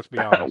 Really, let's be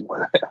honest.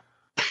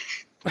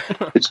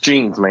 It's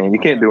genes, man. You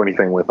can't do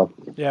anything with them.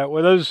 Yeah,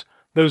 well,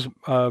 those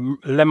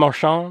Le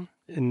Marchand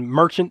and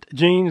Merchant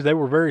jeans, they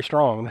were very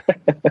strong.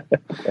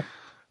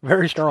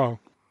 Very strong.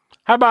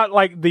 How about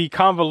like the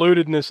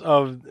convolutedness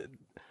of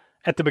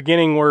at the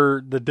beginning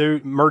where the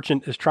dude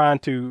Merchant is trying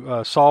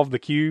to solve the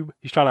cube?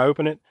 He's trying to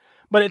open it,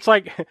 but it's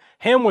like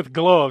him with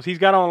gloves. He's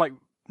got on like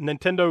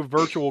Nintendo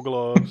virtual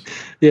gloves.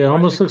 Yeah, it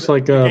almost looks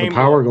like the game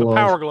power glove. glove. The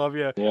power glove,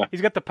 yeah. Yeah.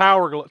 He's got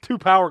the two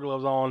power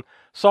gloves on,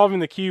 solving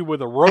the cube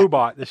with a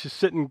robot that's just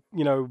sitting,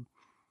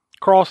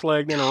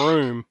 cross-legged in a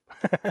room.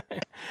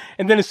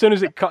 And then as soon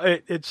as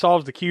it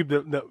solves the cube,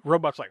 the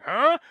robot's like,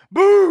 huh?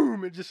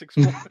 Boom! It just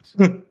explodes.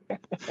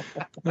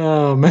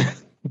 Oh man.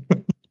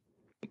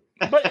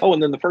 Oh,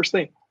 and then the first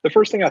thing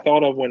I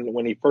thought of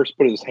when he first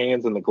put his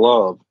hands in the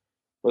glove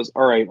was,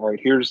 all right,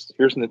 here's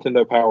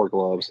Nintendo Power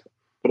Gloves,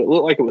 but it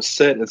looked like it was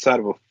set inside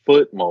of a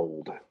foot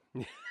mold,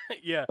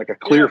 Yeah. like a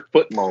clear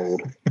foot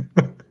mold.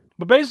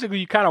 But basically,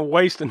 you kind of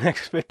waste the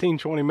next 15,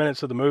 20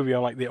 minutes of the movie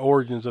on like the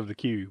origins of the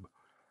cube.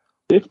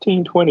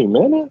 15, 20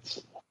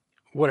 minutes?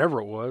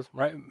 Whatever it was,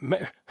 right?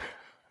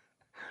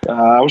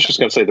 I was just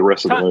going to say the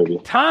rest of the movie.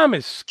 Time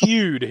is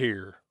skewed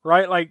here,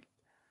 right? Like,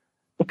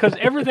 because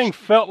everything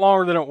felt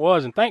longer than it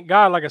was. And thank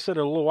God, like I said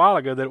a little while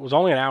ago, that it was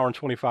only an hour and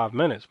 25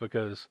 minutes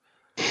because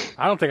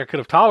I don't think I could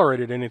have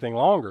tolerated anything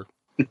longer.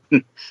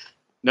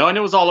 No, and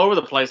it was all over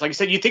the place. Like you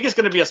said, you think it's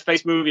going to be a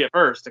space movie at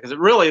first, because it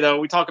really, though,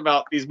 we talk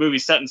about these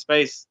movies set in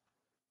space.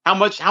 How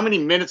many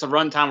minutes of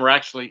runtime were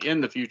actually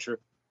in the future?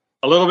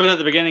 A little bit at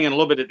the beginning and a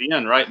little bit at the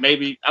end, right?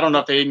 Maybe, I don't know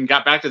if they even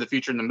got back to the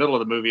future in the middle of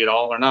the movie at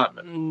all or not.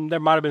 But. There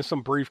might have been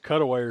some brief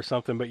cutaway or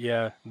something, but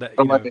yeah,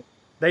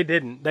 they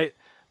didn't.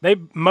 They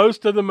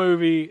most of the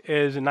movie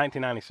is in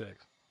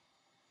 1996.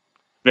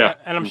 Yeah,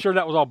 and I'm sure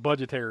that was all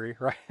budgetary,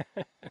 right?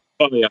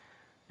 Oh yeah.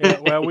 Yeah,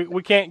 well,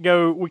 we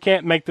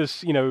can't make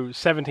this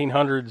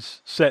 1700s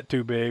set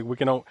too big.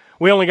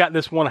 We only got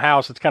this one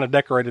house that's kind of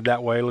decorated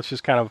that way. Let's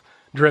just kind of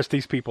dress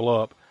these people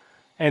up,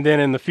 and then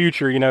in the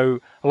future, a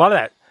lot of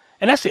that.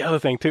 And that's the other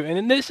thing too.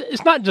 And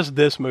it's not just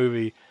this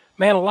movie,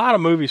 man. A lot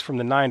of movies from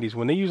the 90s,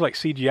 when they use like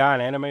CGI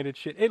and animated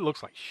shit, it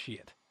looks like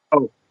shit.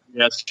 Oh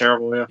yeah, it's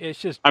terrible. Yeah, it's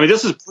just. I mean,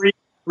 this is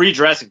pre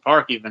Jurassic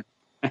Park even.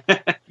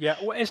 Yeah,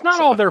 well, it's not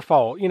all their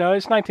fault.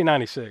 It's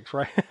 1996,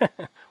 right?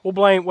 We'll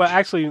blame. Well,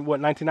 actually,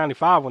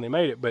 1995 when they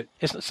made it, but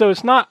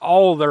it's not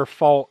all their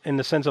fault in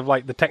the sense of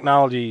like the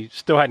technology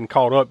still hadn't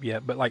caught up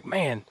yet. But like,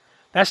 man,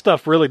 that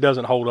stuff really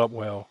doesn't hold up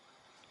well.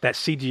 That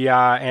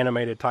CGI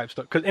animated type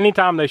stuff. Because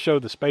anytime they show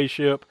the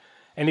spaceship,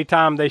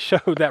 anytime they show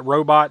that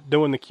robot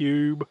doing the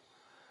cube,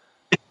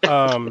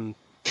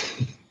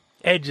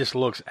 it just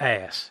looks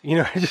ass.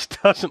 It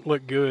just doesn't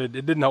look good.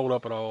 It didn't hold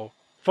up at all.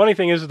 Funny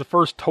thing is the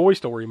first Toy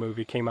Story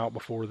movie came out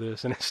before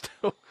this, and it's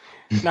still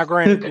now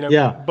granted,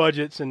 Yeah.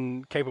 budgets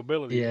and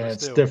capabilities. Yeah, but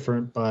it's still.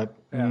 different, but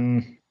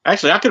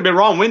Actually, I could have been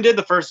wrong. When did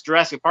the first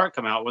Jurassic Park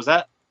come out? Was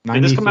that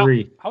did this come out?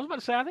 93. I was about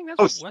to say, I think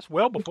that's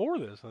well before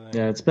this. I think.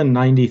 Yeah, it's been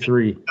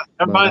 93.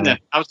 Never mind then.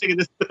 I was thinking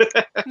this.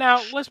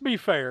 Now, let's be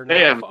fair. Now,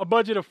 Damn. a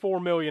budget of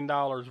 $4 million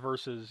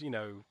versus,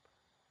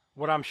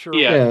 what I'm sure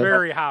Yeah. was Yeah. a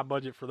very high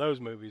budget for those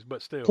movies,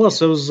 but still. Plus,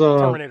 it was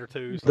Terminator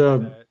 2,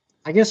 something like that.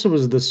 I guess it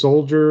was the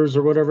soldiers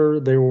or whatever.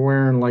 They were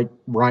wearing like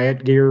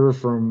riot gear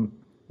from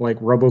like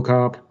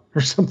RoboCop.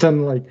 or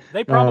something like.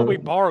 They probably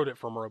borrowed it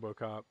from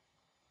RoboCop.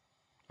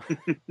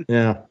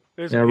 Yeah.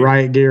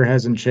 Riot gear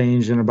hasn't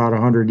changed in about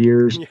 100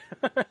 years.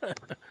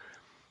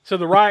 So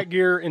the riot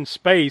gear in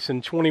space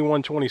in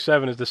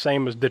 2127 is the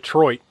same as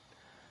Detroit,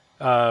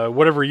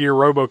 whatever year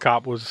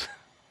RoboCop was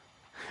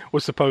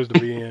supposed to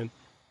be in.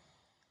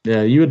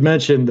 Yeah, you had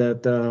mentioned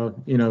that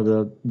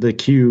the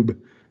cube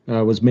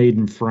was made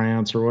in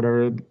France or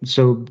whatever.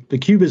 So the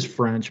cube is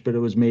French, but it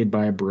was made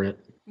by a Brit.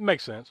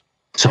 Makes sense.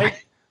 Sorry.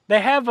 They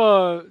have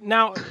a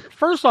now.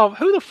 First off,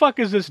 who the fuck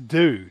is this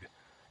dude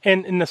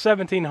in the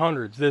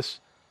 1700s? This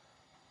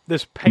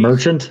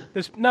merchant.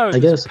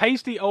 This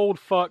pasty old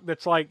fuck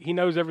that's like he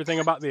knows everything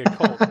about the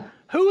occult.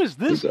 Who is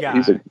this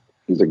guy?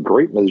 He's a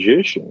great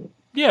magician.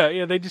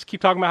 Yeah. They just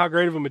keep talking about how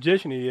great of a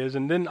magician he is,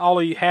 and then all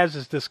he has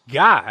is this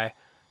guy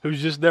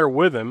who's just there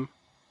with him.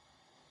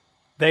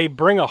 They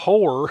bring a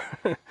whore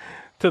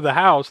to the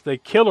house. They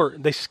kill her.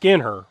 They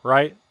skin her,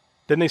 right?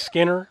 Didn't they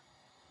skin her?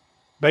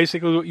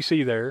 Basically what you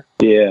see there.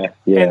 Yeah.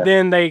 And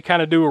then they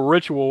kind of do a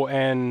ritual,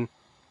 and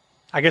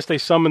I guess they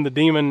summon the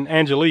demon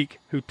Angelique,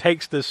 who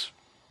takes this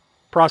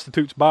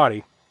prostitute's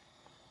body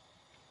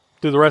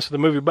through the rest of the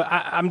movie. But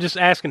I'm just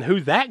asking who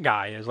that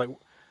guy is.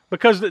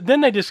 Because then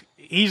they just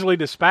easily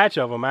dispatch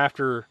of him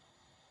after.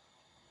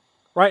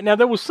 Right? Now,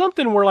 there was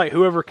something where,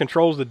 whoever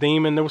controls the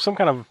demon, there was some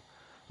kind of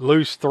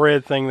loose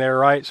thread thing there,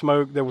 right,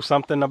 Smoke? There was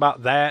something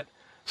about that.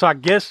 So I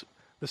guess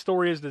the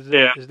story is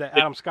that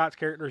Adam Scott's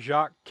character,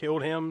 Jacques,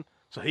 killed him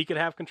so he could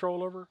have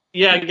control over her?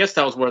 Yeah, I guess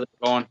that was where they're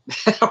going.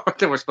 What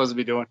they were supposed to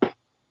be doing.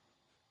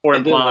 Or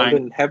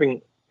implying.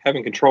 Having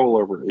control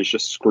over her is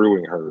just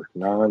screwing her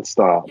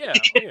nonstop.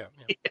 Yeah.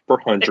 For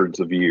hundreds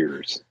of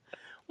years.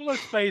 Well,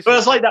 let's face it. But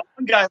it's like that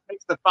one guy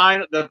makes the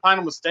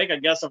final mistake, I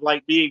guess, of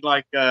being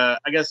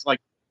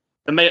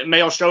the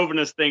male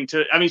chauvinist thing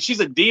too. I mean, she's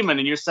a demon,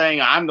 and you're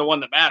saying I'm the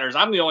one that matters.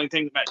 I'm the only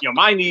thing that matters.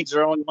 My needs are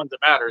the only ones that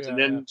matters. And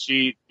then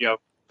she,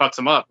 fucks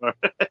him up.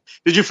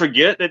 Did you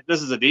forget that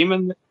this is a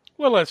demon?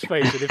 Well, let's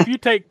face it. If you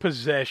take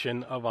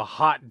possession of a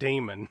hot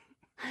demon,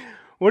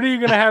 what are you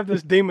going to have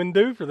this demon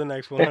do for the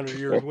next 100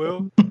 years,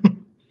 Will?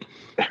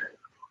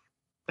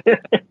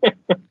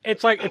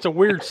 It's a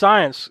weird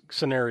science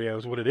scenario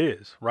is what it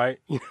is, right?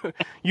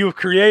 You've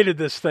created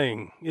this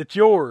thing. It's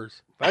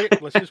yours.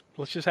 Right?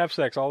 Let's just have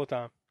sex all the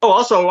time. Oh,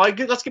 also,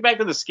 let's get back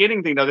to the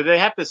skinning thing, though. Did they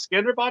have to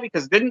skin her body?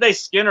 Because didn't they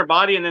skin her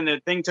body, and then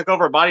the thing took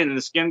over her body, and then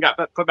the skin got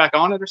put back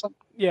on it or something?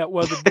 Yeah,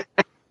 well,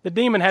 the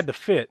demon had to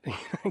fit.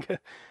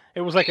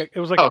 It was like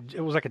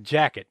a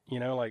jacket,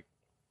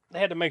 they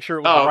had to make sure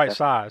it was the right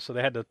size, so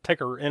they had to take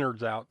her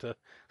innards out to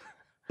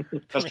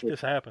make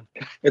this happen.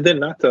 And then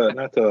not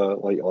to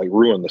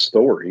ruin the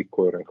story,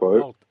 quote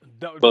unquote.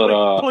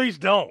 Please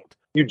don't.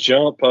 You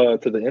jump to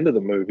the end of the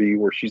movie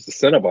where she's the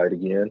Cenobite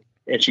again,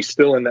 and she's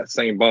still in that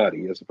same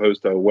body as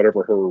opposed to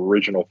whatever her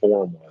original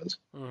form was.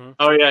 Mm-hmm.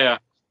 Oh yeah.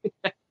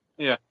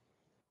 Yeah.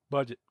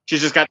 Budget.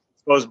 She's just got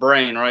exposed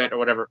brain, right, or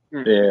whatever.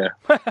 Yeah.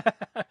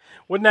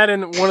 Wasn't that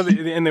in one of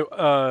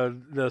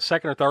the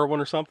second or third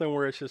one or something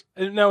where it's just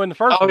in the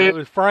first one it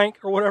was Frank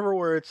or whatever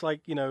where it's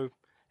it's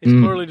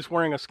clearly just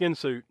wearing a skin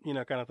suit,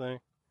 kind of thing.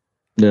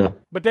 Yeah.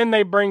 But then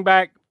they bring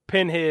back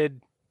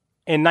Pinhead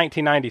in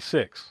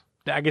 1996.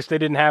 I guess they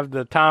didn't have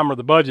the time or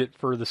the budget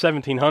for the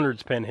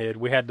 1700s Pinhead.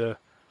 We had to.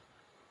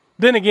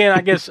 Then again,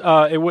 I guess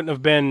it wouldn't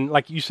have been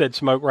like you said,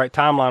 Smoke. Right,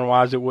 timeline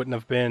wise, it wouldn't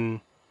have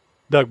been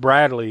Doug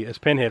Bradley as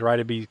Pinhead, right?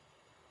 It'd be,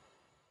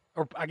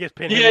 or I guess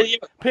Pinhead.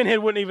 Pinhead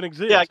wouldn't even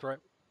exist, right?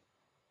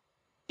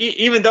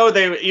 Even though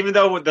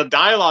the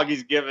dialogue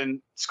he's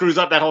given screws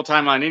up that whole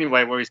timeline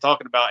anyway, where he's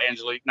talking about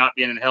Angelique not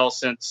being in hell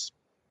since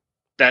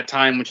that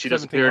time when she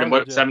disappeared in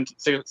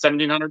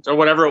 1700s or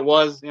whatever it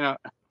was,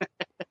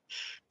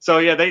 So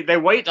yeah, they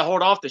wait to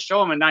hold off to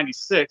show him in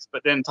 96,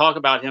 but then talk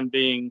about him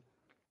being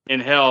in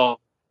hell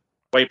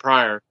way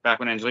prior, back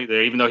when Angelique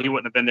there, even though he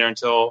wouldn't have been there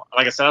until,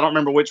 like I said, I don't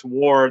remember which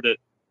war that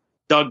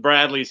Doug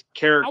Bradley's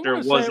character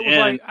was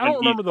in. I don't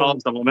remember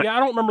I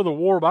don't remember the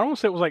war, but I want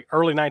to say it was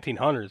early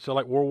 1900s, so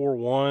World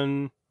War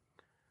I,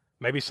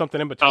 maybe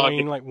something in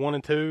between, 1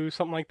 and 2,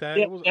 something like that.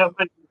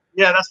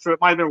 Yeah, that's true.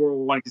 It might have been World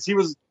War I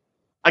because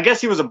I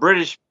guess he was a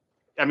British.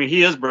 I mean,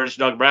 he is British,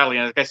 Doug Bradley,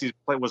 and I guess he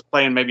was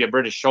playing maybe a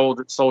British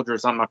soldier or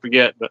something. I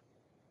forget, but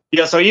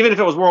yeah. So even if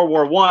it was World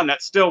War I,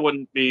 that still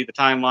wouldn't be the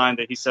timeline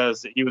that he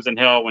says that he was in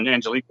hell when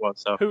Angelique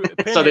was. So,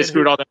 so they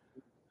screwed all that.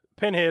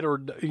 Pinhead, or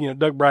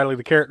Doug Bradley,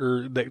 the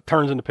character that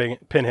turns into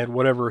Pinhead,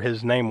 whatever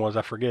his name was,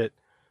 I forget.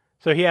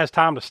 So he has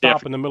time to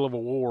stop in the middle of a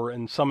war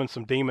and summon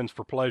some demons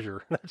for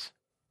pleasure. That's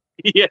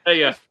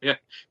yeah.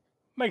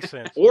 Makes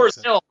sense. War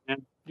is hell,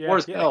 man. War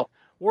is hell.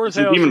 War is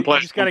hell. You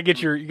just got to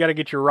get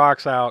your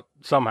rocks out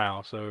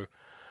somehow. So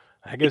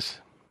I guess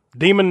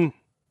demon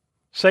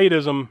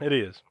sadism it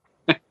is.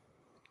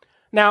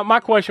 Now,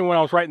 my question when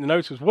I was writing the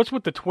notes was, what's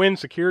with the twin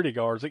security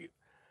guards?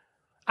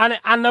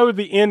 I know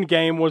the end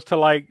game was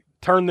to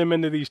turn them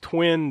into these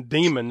twin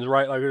demons,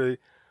 right?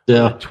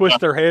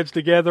 Twist their heads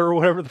together or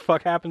whatever the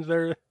fuck happens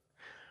there.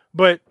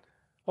 But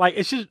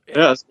it's just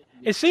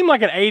it seemed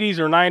like an 80s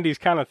or 90s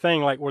kind of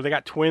thing, where they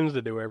got twins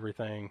to do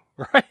everything,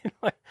 right?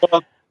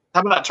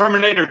 How about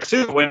Terminator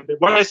 2? When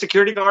one of the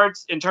security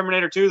guards in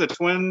Terminator 2, the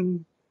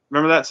twin,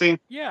 remember that scene?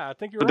 Yeah, I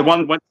think you're But right. the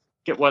one went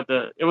get what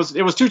the it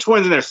was two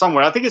twins in there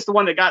somewhere. I think it's the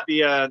one that got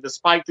the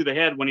spike through the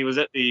head when he was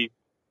at the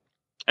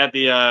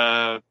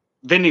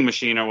vending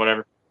machine or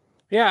whatever.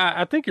 Yeah,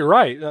 I think you're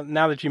right.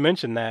 Now that you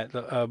mentioned that,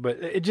 but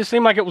it just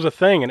seemed like it was a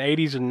thing in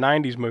 80s and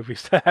 90s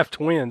movies to have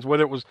twins,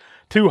 whether it was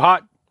two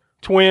hot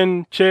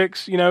twin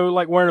chicks,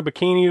 like wearing a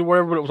bikini or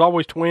whatever, but it was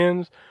always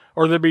twins,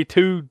 or there'd be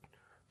two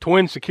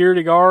twin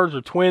security guards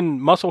or twin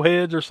muscle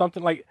heads or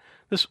something like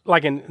this,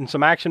 like in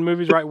some action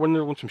movies, right? When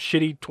there was some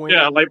shitty twins.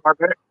 Yeah, like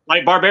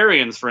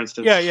Barbarians, for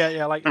instance.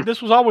 Yeah. Like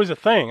this was always a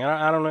thing.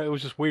 I don't know. It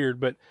was just weird,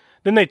 but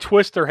then they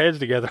twist their heads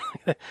together.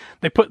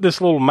 They put this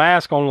little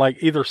mask on like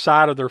either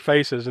side of their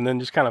faces, and then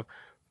just kind of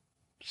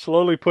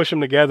slowly push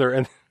them together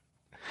and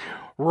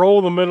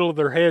roll the middle of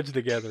their heads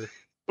together.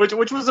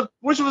 Which was a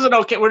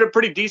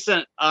pretty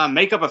decent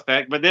makeup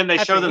effect, but then they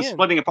show them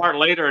splitting apart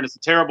later, and it's a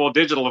terrible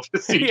digital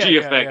CG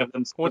effect of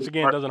them. Once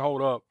again, it doesn't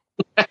hold up.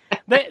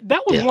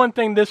 That was one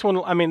thing. This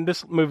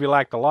movie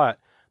lacked a lot,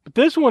 but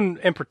this one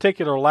in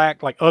particular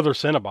lacked like other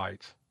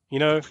Cenobites.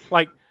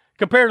 Like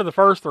compared to the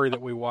first three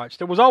that we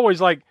watched, it was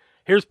always like,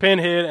 here's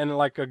Pinhead and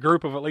like a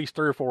group of at least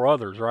 3 or 4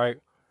 others, right?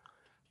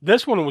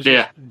 This one was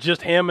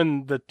just him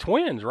and the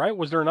twins, right?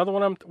 Was there another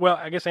one? Well,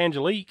 I guess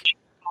Angelique,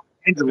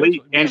 I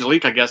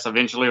guess,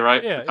 eventually,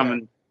 right? Yeah.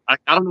 I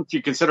don't know if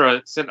you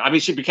consider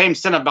she became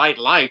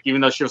Cenobite-like,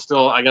 even though she was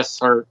still, I guess,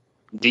 her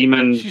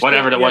demon, she's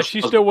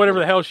She's still whatever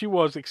the hell she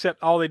was,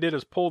 except all they did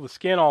is pull the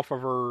skin off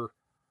of her.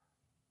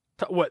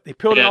 They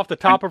peeled it off the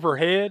top of her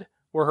head,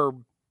 where her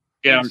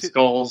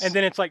skulls, and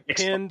then it's like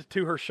pinned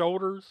to her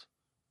shoulders.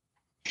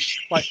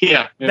 Like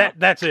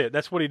that's it.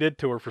 That's what he did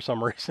to her for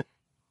some reason.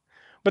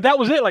 But that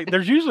was it. Like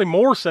there's usually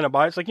more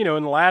Cenobites, like in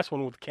the last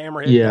one with the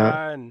camera head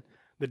guy and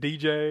the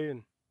DJ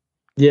and.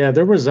 Yeah,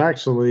 there was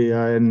actually,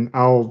 and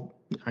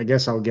I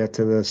guess I'll get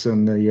to this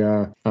in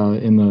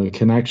the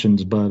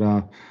connections, but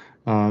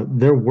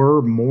there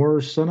were more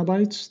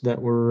Cenobites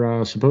that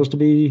were supposed to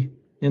be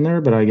in there,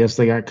 but I guess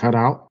they got cut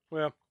out.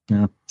 Well,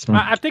 yeah, so.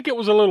 I think it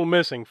was a little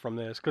missing from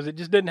this because it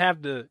just didn't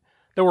have the.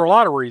 There were a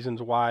lot of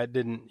reasons why it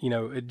didn't,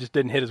 it just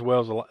didn't hit as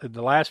well as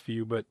the last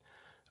few. But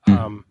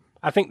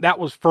I think that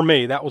was, for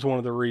me, that was one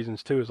of the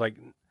reasons too. Is like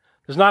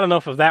there's not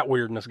enough of that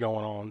weirdness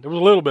going on. There was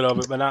a little bit of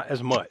it, but not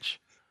as much.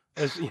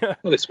 Well,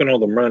 they spent all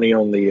the money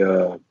on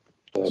the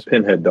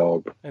Pinhead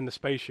dog and the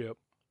spaceship.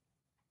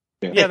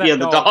 Yeah, the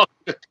dog.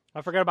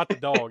 I forgot about the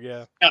dog.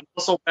 Yeah, that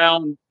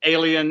muscle-bound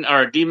alien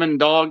or demon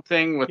dog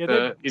thing with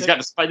he's got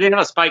the spike. They have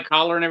a spike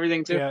collar and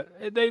everything too. Yeah,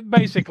 they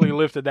basically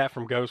lifted that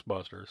from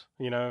Ghostbusters.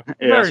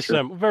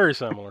 Very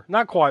similar.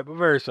 Not quite, but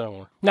very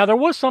similar. Now there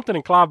was something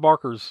in Clive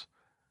Barker's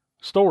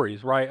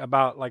stories, right,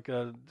 about like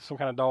some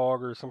kind of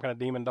dog or some kind of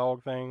demon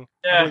dog thing.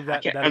 Yeah, I believe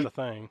that is a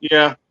thing.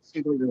 Yeah,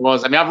 it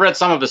was. I've read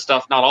some of the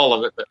stuff, not all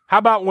of it. But how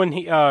about when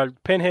he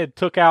Pinhead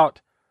took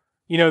out,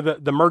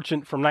 the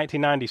merchant from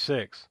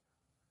 1996?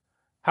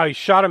 How he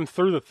shot him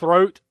through the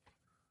throat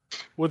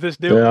with this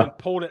deal and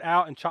pulled it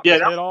out and chopped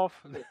his head off.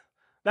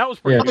 That was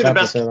probably the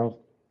best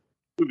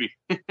movie.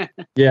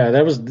 Yeah,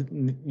 that was.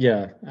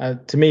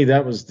 To me,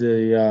 that was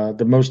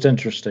the most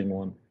interesting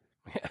one.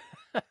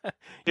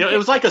 It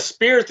was like a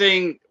spear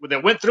thing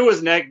that went through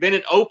his neck, then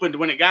it opened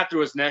when it got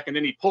through his neck, and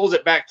then he pulls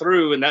it back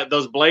through, and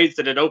those blades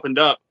that had opened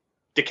up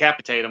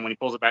decapitate him when he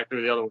pulls it back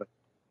through the other way.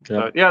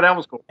 So, that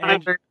was cool. I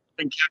think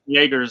Captain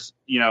Yeager's,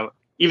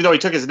 even though he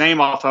took his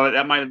name off of it,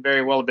 that might have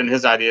very well have been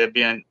his idea of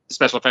being the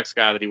special effects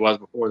guy that he was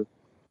before.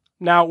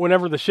 Now,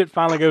 whenever the shit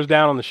finally goes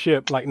down on the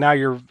ship, like now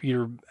you're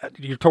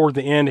toward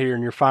the end here,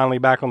 and you're finally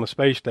back on the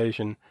space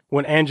station.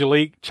 When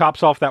Angelique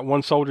chops off that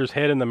one soldier's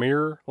head in the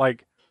mirror,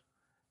 like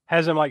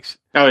has him like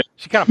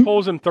she kind of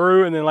pulls him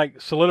through, and then like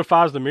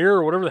solidifies the mirror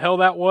or whatever the hell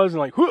that was, and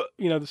like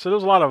so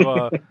there's a lot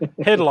of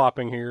head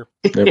lopping here.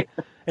 Yep.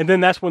 And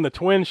then that's when the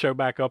twins show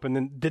back up, and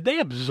then did they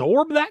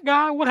absorb that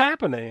guy? What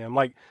happened to him?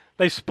 Like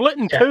they split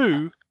in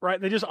two, right?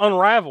 They just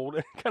unraveled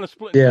and kind of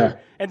split in two.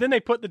 And then they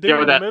put the dude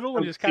in the middle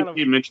and just kind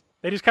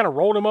of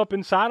rolled him up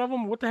inside of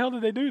them. What the hell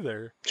did they do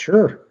there?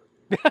 Sure.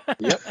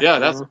 Yeah,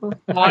 that's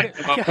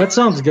that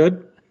sounds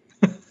good.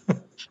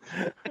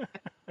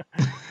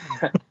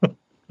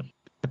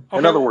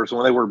 In other words,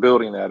 when they were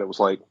building that, it was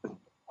like,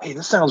 hey,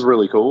 this sounds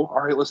really cool.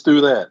 All right, let's do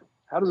that.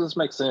 How does this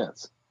make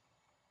sense?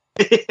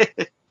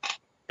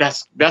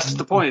 That's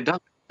the point. It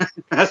doesn't.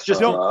 That's just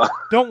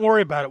don't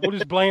worry about it. We'll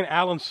just blame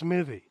Alan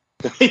Smithy.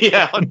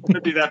 Yeah, I'm gonna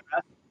do that.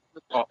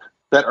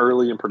 That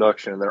early in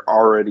production, they're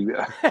already.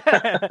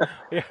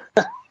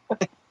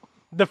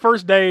 The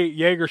first day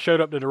Yeager showed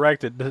up to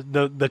direct it,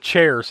 the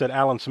chair said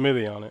Alan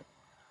Smithy on it.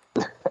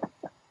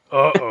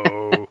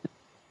 Uh-oh.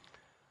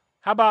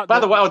 How about... By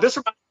the way, this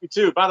reminds me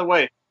too, by the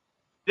way,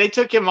 they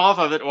took him off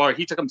of it, or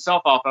he took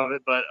himself off of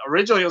it, but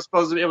originally it was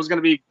going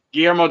to be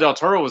Guillermo del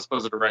Toro was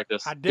supposed to direct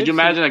this. Did you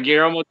imagine a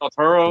Guillermo del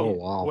Toro? Oh,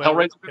 wow.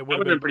 Hellraiser? It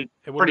would have been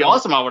pretty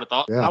awesome, I would have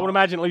thought. Yeah. I would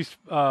imagine at least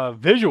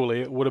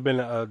visually it would have been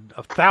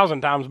 1,000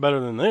 times better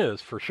than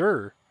this, for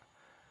sure.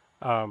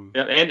 Yeah,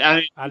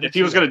 and if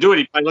he was going to do it,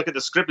 he'd probably look at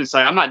the script and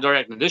say, "I'm not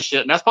directing this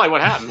shit," and that's probably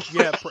what happened.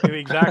 Yeah,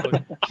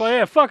 exactly. Well,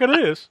 yeah, fuck it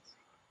is.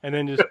 And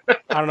then just,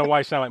 I don't know why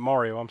you sound like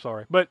Mario. I'm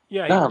sorry, but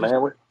yeah. No,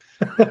 man,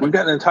 we've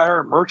got an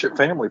entire merchant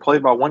family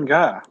played by one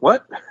guy.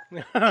 What?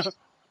 How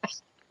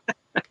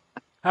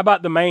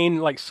about the main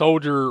like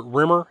soldier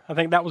Rimmer? I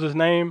think that was his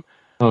name.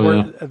 Oh, where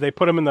yeah. they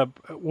put him in the.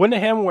 Wasn't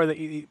it him where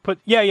he put?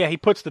 Yeah, he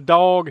puts the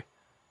dog.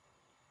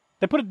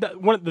 They put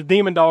the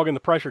demon dog in the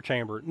pressure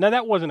chamber. No,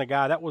 that wasn't a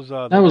guy. That was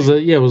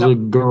It was a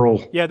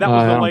girl. Yeah, that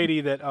was the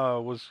lady that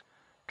was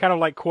kind of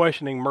like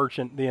questioning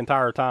Merchant the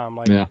entire time.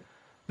 Like, Yeah.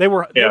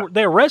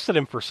 They arrested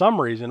him for some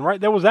reason, right?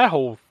 There was that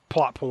whole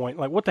plot point.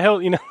 Like, what the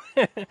hell, you know?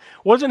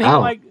 Wasn't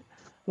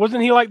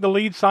he like the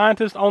lead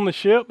scientist on the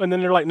ship? And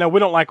then they're like, no, we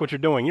don't like what you're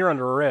doing. You're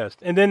under arrest.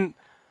 And then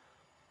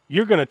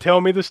you're going to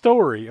tell me the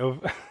story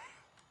of.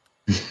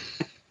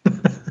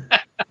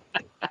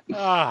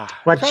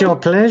 What's your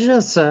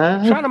pleasure,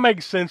 sir? Trying to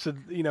make sense of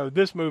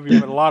this movie,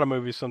 but a lot of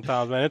movies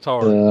sometimes, man, it's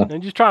hard.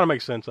 And just trying to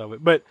make sense of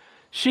it. But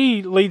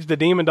she leads the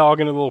demon dog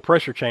into a little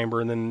pressure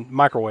chamber and then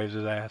microwaves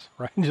his ass,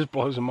 right? And just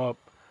blows him up.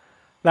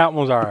 That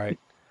one's all right.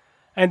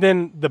 And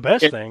then the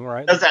best thing,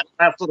 right? Does that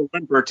last little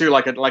whimper too,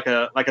 like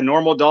a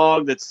normal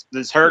dog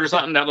that's hurt or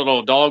something? That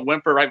little dog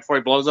whimper right before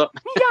he blows up.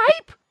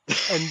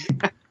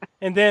 Yipe!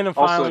 And then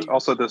finally,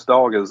 also this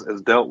dog has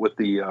dealt with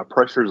the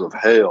pressures of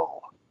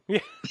hell. Yeah.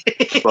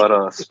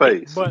 But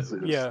space is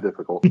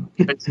difficult.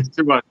 It's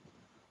too much.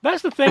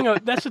 That's the thing.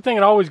 That's the thing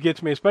that always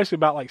gets me, especially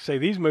about like say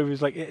these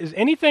movies. Like, is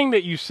anything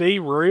that you see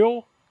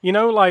real?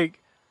 Like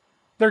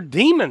they're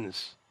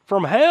demons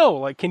from hell.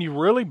 Like, can you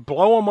really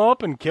blow them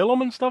up and kill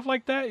them and stuff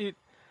like that?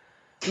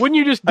 Wouldn't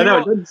you just?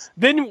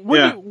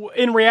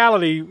 In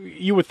reality,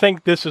 you would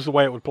think this is the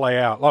way it would play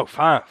out. Oh,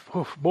 fine.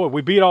 Oof, boy,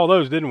 we beat all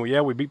those, didn't we? Yeah,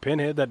 we beat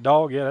Pinhead, that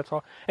dog. Yeah, that's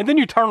all. And then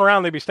you turn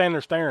around, they'd be standing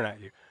there staring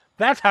at you.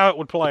 That's how it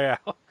would play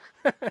out.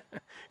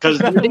 Because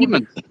they're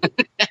demons.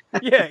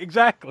 Yeah,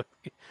 exactly.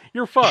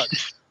 You're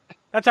fucked.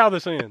 That's how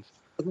this ends.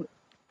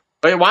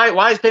 But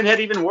why is Pinhead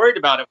even worried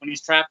about it when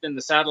he's trapped in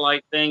the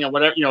satellite thing or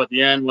whatever? At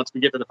the end, once we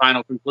get to the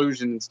final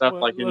conclusion and stuff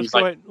he's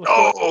like,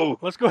 no.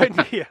 Let's go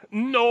ahead.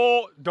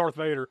 No, Darth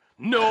Vader.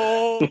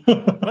 No.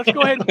 Let's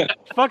go ahead.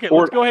 Fuck it.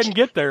 Let's go ahead and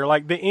get there.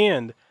 Like the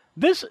end.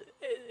 Is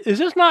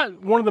this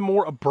not one of the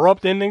more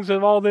abrupt endings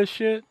of all this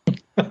shit?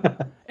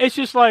 It's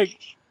just like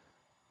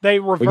they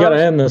reversed. We got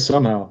to end this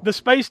somehow. The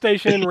space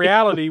station in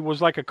reality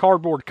was like a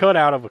cardboard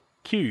cutout of a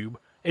cube.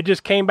 It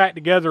just came back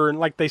together, and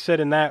like they said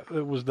in that,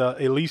 it was the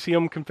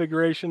Elysium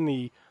configuration,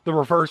 the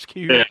reverse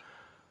cube. Yeah.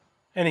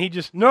 And he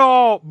just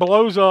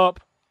blows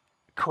up.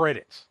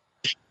 Credits.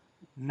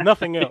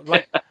 Nothing else.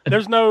 Like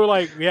there's no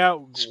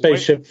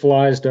spaceship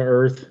flies to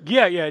Earth.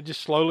 Yeah, it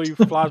just slowly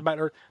flies back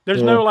to Earth.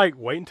 There's no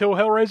wait until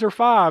Hellraiser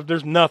 5.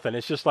 There's nothing.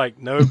 It's just like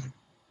nope.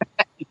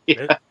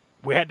 Yeah.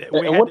 What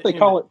do they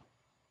call it?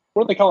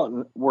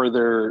 Where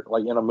they're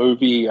like in a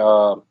movie.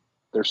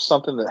 There's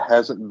something that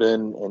hasn't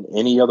been in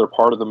any other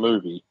part of the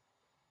movie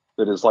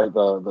that is like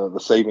the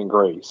saving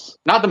grace.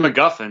 Not the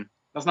MacGuffin.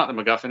 That's not the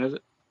MacGuffin, is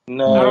it?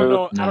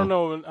 No. I don't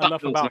know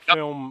enough about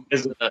film.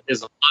 Is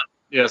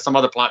some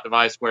other plot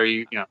device where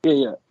you know.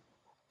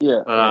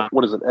 Yeah.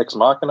 What is it? Ex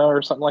Machina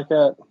or something like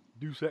that?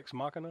 Deus Ex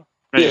Machina?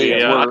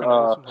 Yeah.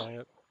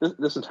 Where,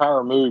 this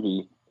entire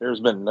movie,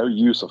 there's been no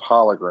use of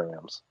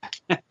holograms.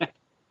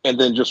 And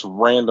then just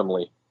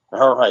randomly,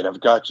 all right, I've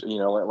got you.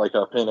 Like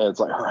a Pinhead's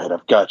like, all right,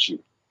 I've got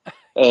you.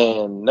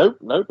 And nope,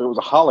 it was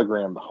a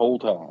hologram the whole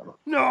time.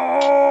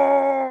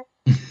 No.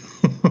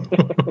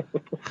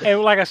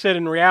 And like I said,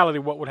 in reality,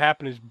 what would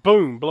happen is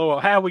boom, blow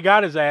up. How we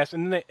got his ass,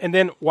 and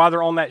then while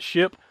they're on that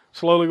ship,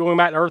 slowly going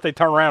back to Earth, they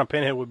turn around and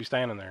Pinhead would be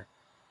standing there.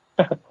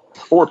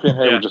 Or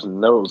Pinhead would just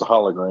know it was a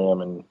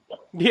hologram, and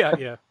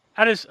yeah.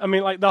 I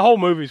mean, like the whole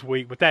movie's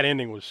weak, but that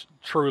ending was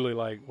truly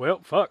like, well,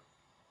 fuck,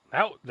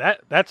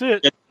 that's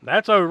it,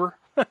 that's over.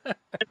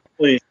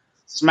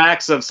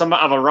 Smacks of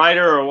a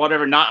writer or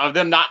whatever, not of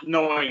them not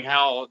knowing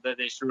how that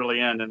they should really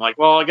end, and like,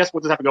 well, I guess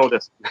we'll just have to go with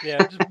this. Yeah,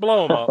 just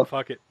blow them up.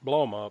 Fuck it,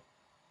 blow them up.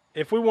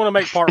 If we want to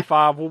make part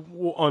 5,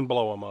 we'll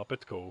unblow them up.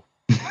 It's cool.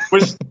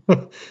 Which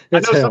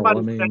it's hell. I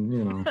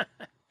mean,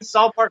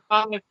 saw part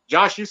 5.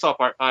 Josh, you saw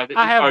part 5.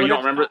 I have. You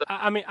don't remember?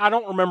 I mean, I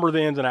don't remember the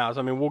ins and outs.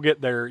 I mean, we'll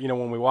get there,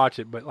 when we watch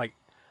it. But like,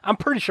 I'm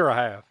pretty sure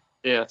I have.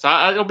 Yeah, so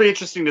it'll be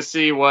interesting to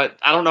see what.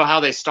 I don't know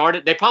how they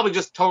started. They probably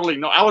just totally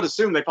know. I would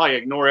assume they probably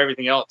ignore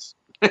everything else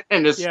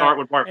and just start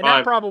with part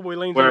 5.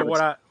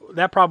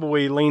 That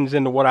probably leans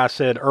into what I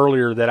said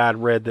earlier that I'd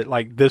read, that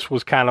like this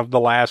was kind of the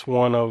last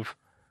one of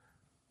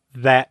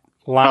that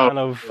line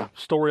of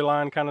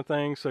storyline kind of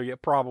thing. So yeah,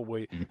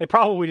 probably they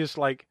probably just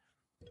like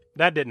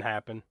that didn't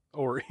happen,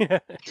 or yeah.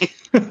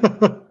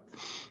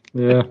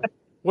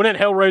 Wasn't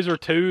it Hellraiser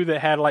 2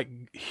 that had like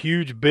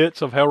huge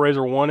bits of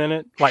Hellraiser 1 in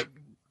it? Like,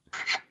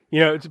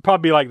 it'd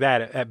probably be like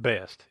that at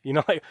best.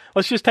 Like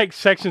let's just take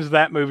sections of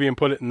that movie and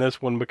put it in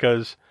this one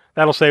because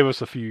that'll save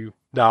us a few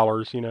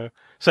dollars.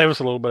 Save us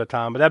a little bit of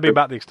time, but that'd be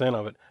about the extent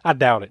of it. I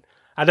doubt it.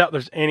 I doubt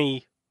there's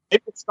any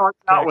It starts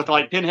out with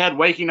like Pinhead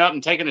waking up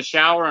and taking a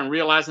shower and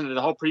realizing that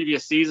the whole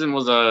previous season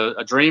was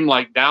a dream,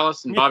 like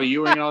Dallas and Bobby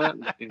Ewing and all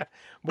that.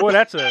 Boy,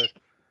 that's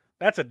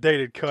a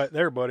dated cut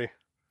there, buddy.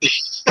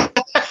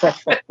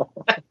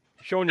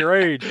 Showing your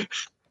age.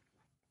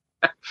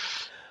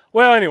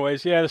 Well,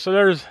 anyways, yeah. So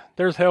there's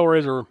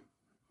Hellraiser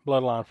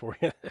Bloodline for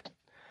you.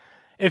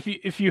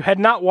 If you had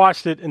not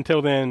watched it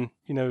until then,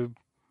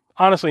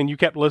 honestly, and you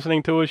kept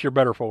listening to us, you're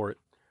better for it.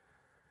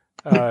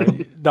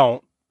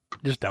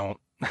 Just don't.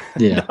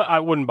 Yeah, I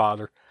wouldn't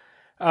bother.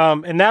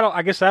 And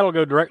I guess that'll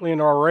go directly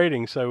into our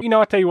rating. So,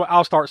 I tell you what,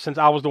 I'll start since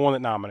I was the one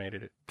that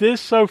nominated it. This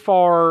so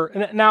far,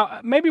 and now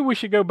maybe we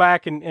should go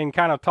back and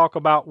kind of talk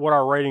about what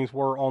our ratings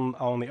were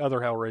on the other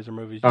Hellraiser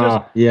movies.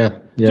 That'd be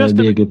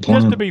a good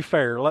plan. Just to be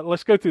fair,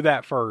 let's go through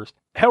that first.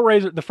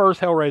 Hellraiser, the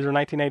first Hellraiser,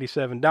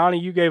 1987. Donnie,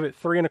 you gave it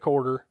 3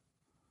 1/4.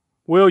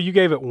 Will, you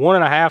gave it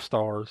 1.5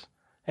 stars,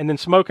 and then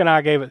Smoke and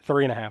I gave it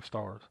 3.5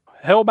 stars.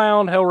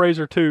 Hellbound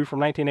Hellraiser 2 from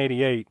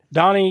 1988.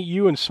 Donnie,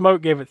 you and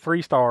Smoke gave it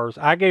 3 stars.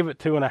 I gave it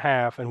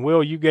 2.5, and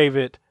Will, you gave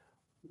it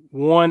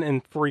 1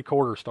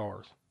 3/4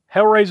 stars.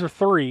 Hellraiser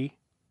 3,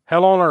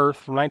 Hell on Earth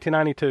from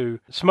 1992.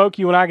 Smoke,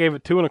 you and I gave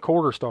it 2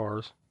 1/4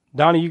 stars.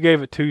 Donnie, you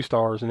gave it 2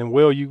 stars, and then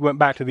Will, you went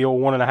back to the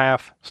old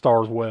 1.5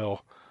 stars.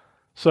 Well,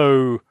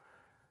 so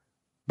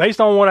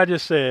based on what I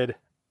just said,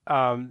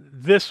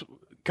 this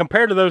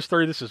compared to those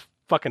 3, this is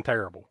fucking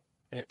terrible.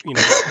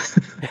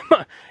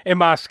 In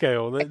my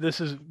scale, this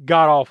is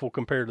god awful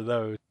compared to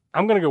those.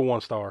 I'm going to go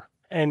 1 star,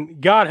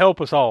 and God help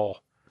us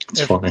all.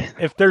 It's funny.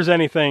 If there's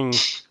anything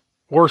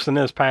worse than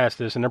this past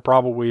this, and there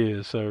probably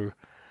is. So,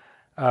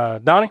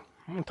 Donnie,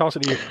 I'm going to toss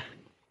it to you.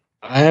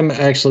 I am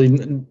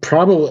actually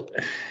probably,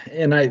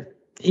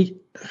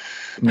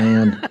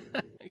 man.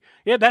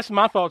 Yeah, that's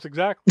my thoughts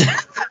exactly.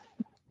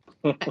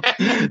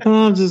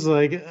 I'm just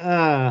like,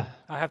 I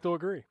have to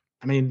agree.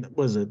 I mean,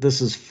 this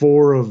is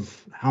 4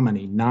 of how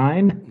many?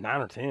 9?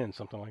 9 or 10,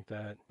 something like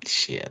that.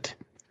 Shit.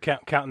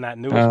 Counting that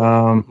newest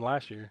one from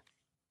last year.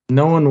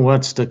 Knowing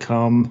what's to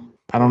come.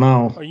 I don't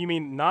know. Oh, you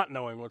mean not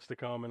knowing what's to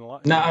come in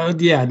life? No,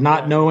 yeah,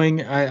 not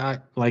knowing. I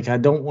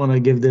don't want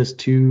to give this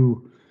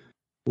too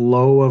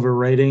low of a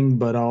rating,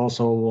 but I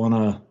also want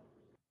to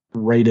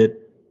rate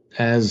it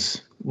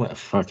as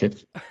fuck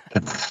it.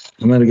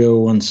 I'm gonna go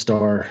 1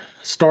 star.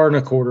 1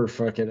 1/4.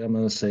 Fuck it. I'm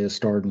gonna say 1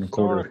 1/4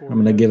 stars. I'm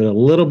gonna give it a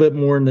little bit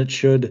more than it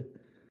should.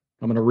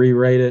 I'm gonna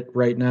re-rate it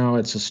right now.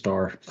 It's a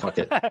star. Fuck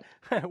it.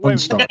 1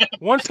 star.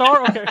 1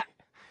 star. Okay.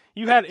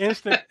 You had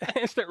instant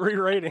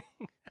re-rating.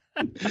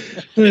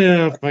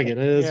 Yeah, fuck it.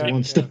 It's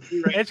 1 star.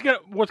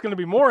 What's gonna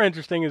be more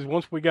interesting is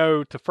once we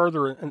go to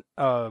further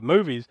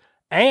movies,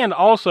 and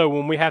also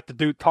when we have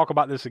to talk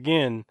about this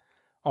again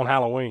on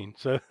Halloween.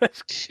 So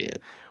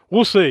shit.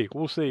 We'll see.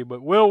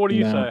 But Will, what do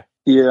you say?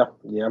 Yeah,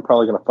 I'm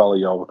probably going to follow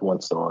y'all with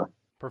 1 star.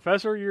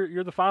 Professor,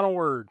 you're the final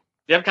word.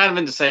 Yeah, I'm kind of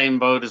in the same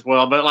boat as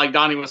well. But like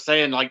Donnie was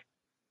saying, like,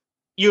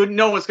 it's going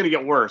to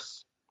get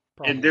worse.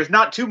 Probably. And there's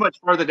not too much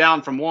further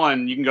down from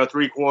 1. You can go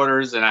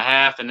 3/4 and a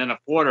half and then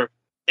 1/4.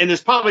 And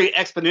there's probably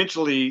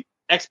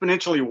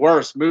exponentially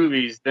worse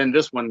movies than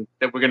this one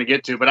that we're going to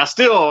get to. But I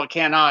still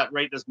cannot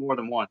rate this more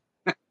than 1.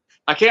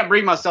 I can't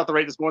bring myself to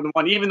rate this more than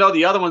 1, even though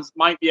the other ones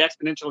might be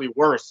exponentially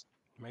worse.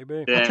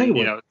 Maybe.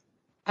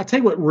 I'll tell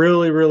you what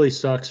really, really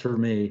sucks for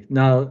me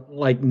now,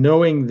 like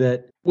knowing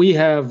that we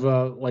have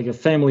like a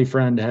family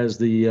friend has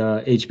the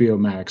HBO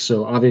Max,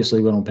 so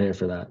obviously we don't pay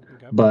for that.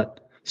 Okay.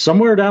 But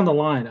somewhere down the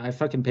line, I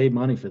fucking paid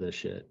money for this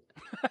shit.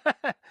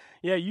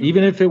 Yeah,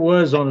 even if it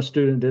was on a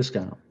student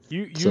discount.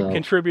 You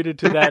contributed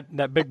to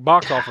that big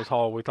box office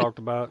haul we talked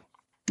about.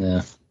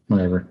 Yeah,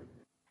 whatever.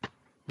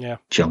 Yeah,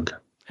 junk.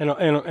 In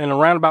a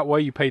roundabout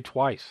way, you paid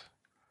twice.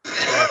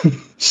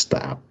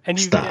 Stop.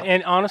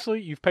 And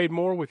honestly, you've paid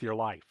more with your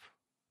life.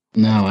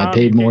 No, I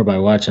paid more by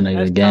watching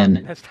it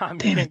again. That's time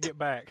you can't get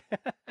back.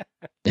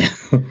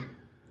 So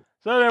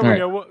there we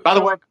go. By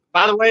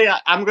the way,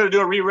 I'm going to do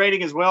a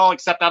re-rating as well,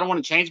 except I don't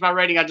want to change my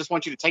rating. I just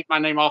want you to take my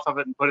name off of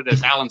it and put it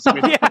as Alan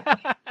Smith.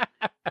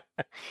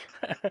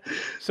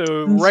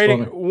 So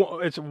rating,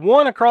 it's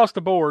 1 across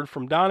the board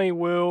from Donnie,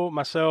 Will,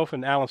 myself,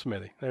 and Alan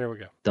Smithy. There we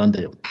go. Done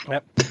deal.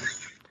 Yep.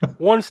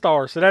 1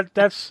 star. So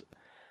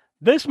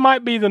this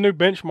might be the new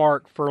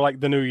benchmark for like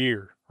the new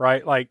year,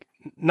 right? Like,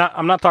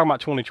 I'm not talking about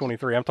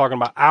 2023. I'm talking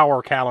about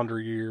our calendar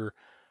year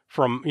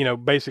from,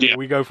 basically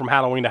we go from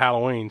Halloween to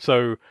Halloween.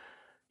 So,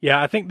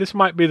 yeah, I think this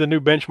might be the new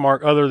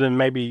benchmark other than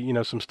maybe,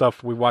 some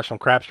stuff we watched on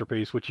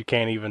Crapsterpiece, which you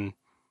can't even.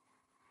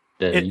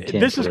 Yeah,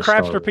 this is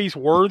Crapsterpiece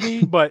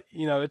worthy, but,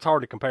 it's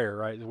hard to compare,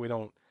 right? We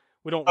don't.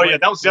 Oh, yeah,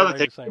 that was the other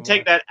thing. You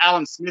take that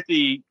Alan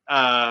Smithy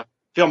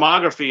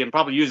filmography and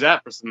probably use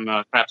that for some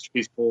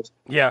Crapsterpiece pulls.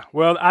 Yeah,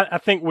 well, I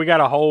think we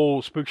got a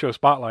whole Spook Show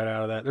spotlight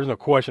out of that. There's no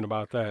question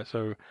about that.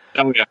 So,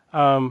 oh yeah.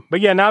 But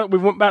yeah, now that we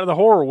went back to the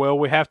horror well,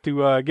 we have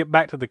to get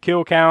back to the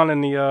kill count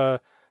and the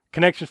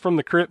connections from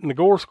the crypt and the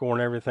gore score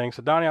and everything.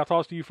 So, Donnie, I'll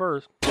toss to you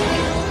first.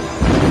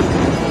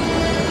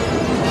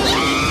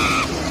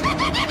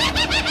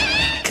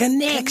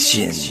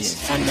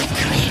 Connections from the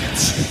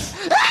crypt.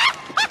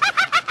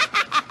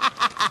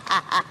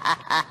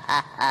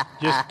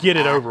 Just get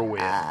it over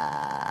with.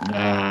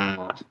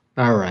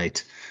 All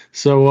right.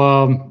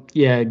 So,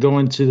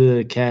 going to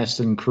the cast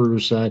and crew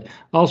side.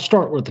 I'll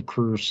start with the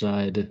crew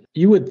side.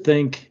 You would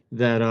think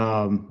that,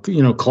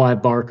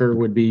 Clive Barker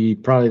would be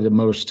probably the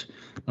most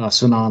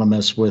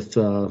synonymous with,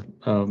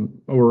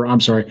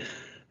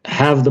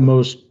 have the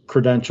most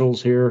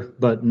credentials here,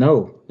 but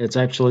no, it's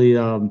actually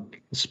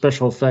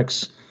special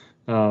effects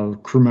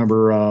crew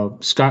member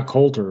Scott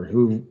Coulter,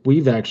 who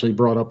we've actually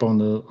brought up on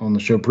the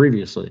show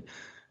previously.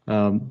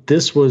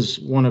 This was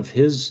one of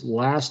his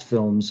last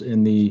films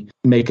in the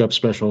makeup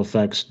special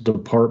effects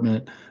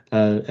department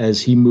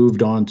as he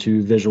moved on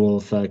to visual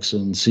effects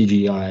and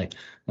CGI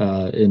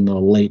in the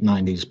late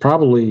 90s.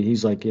 Probably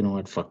he's like, you know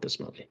what, fuck this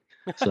movie.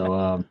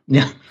 So,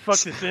 yeah. Fuck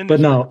this industry. But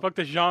no. Fuck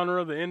the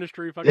genre, the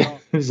industry. Fuck it all.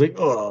 He's like,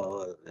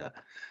 oh.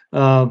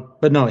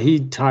 But no,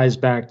 he ties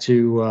back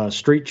to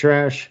Street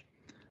Trash,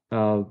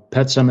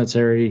 Pet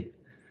Sematary,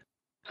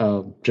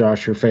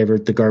 Josh, your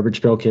favorite, the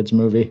Garbage Pail Kids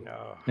movie.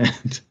 Oh.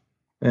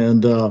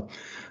 And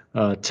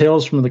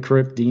Tales from the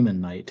Crypt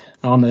Demon Knight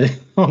on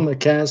the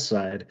cast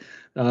side.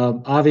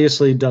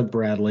 Obviously, Doug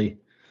Bradley,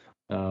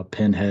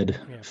 Pinhead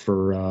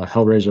for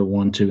Hellraiser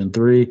 1, 2, and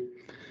 3.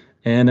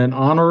 And an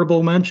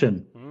honorable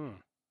mention.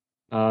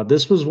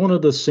 This was one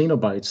of the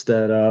Cenobites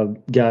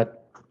that got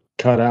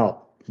cut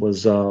out.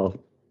 Was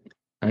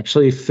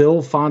actually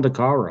Phil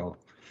Fondacaro.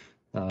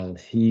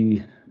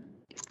 He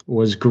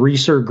was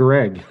Greaser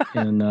Greg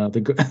in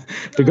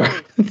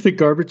the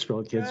Garbage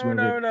Pail Kids movie.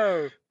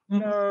 No.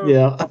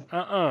 Yeah.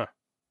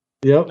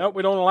 Yep. Nope,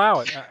 we don't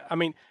allow it. I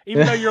mean,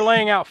 even though you're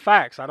laying out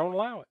facts, I don't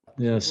allow it.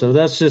 Yeah, so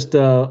that's just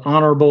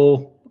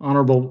honorable,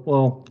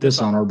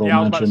 dishonorable yeah,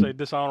 I was mention. about to say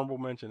dishonorable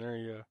mention. There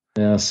you go.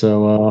 Yeah,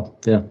 so,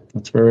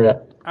 that's where we're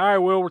at. All right,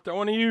 Will, we're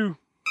throwing to you.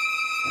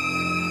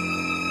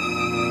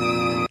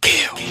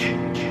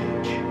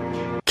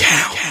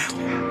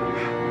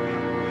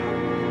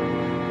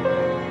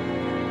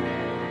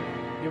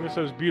 Give us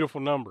those beautiful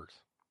numbers.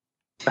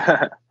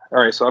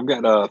 All right, so I've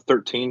got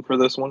 13 for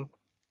this one.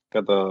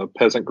 Got the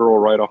peasant girl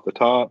right off the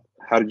top.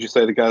 How did you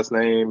say the guy's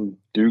name?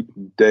 Duke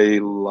de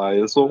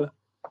Lisle?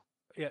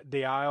 Yeah,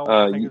 Deisle.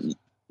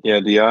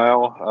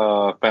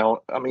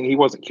 Deisle. He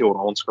wasn't killed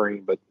on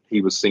screen, but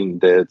he was seen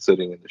dead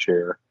sitting in the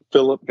chair.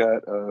 Philip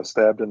got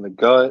stabbed in the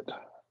gut.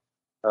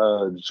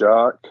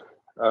 Jacques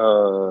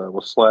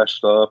was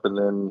slashed up and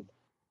then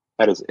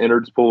had his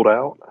innards pulled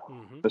out.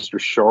 Mm-hmm.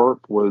 Mr.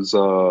 Sharp was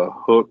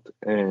hooked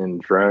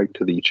and dragged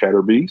to the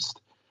Chatterbeast.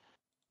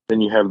 Then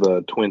you have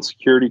the twin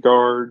security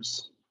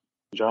guards.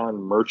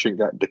 John Merchant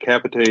got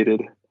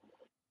decapitated.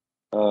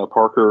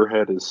 Parker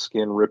had his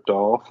skin ripped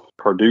off.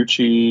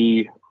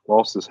 Carducci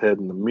lost his head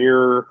in the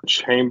mirror.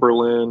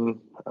 Chamberlain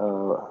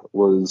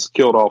was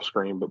killed off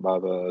screen, but by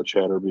the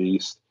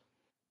Chatterbeast.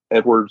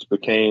 Edwards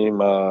became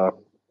the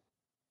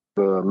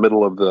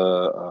middle of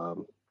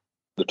the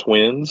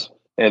twins,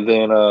 and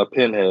then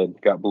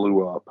Pinhead got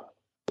blew up.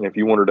 And if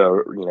you wanted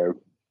to,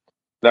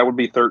 that would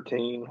be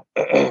 13.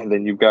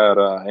 Then you've got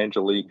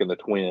Angelique and the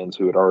twins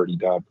who had already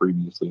died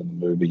previously in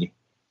the movie.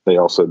 They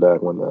also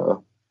died when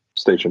the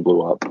station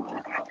blew up.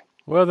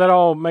 Well, that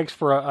all makes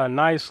for a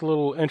nice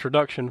little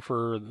introduction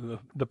for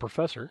the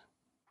professor.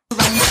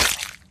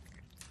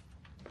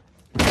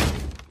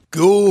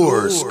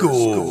 Gore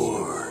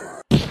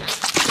score.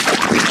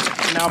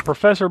 Now,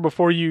 Professor,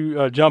 before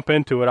you jump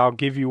into it, I'll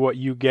give you what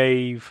you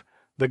gave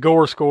the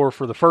gore score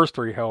for the first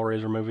three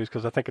Hellraiser movies,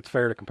 because I think it's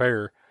fair to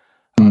compare.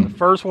 The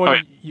first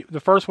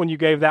one, you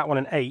gave that one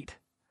an 8.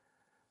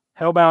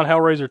 Hellbound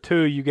Hellraiser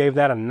 2, you gave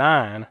that a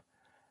 9.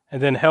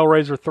 And then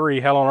Hellraiser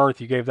 3, Hell on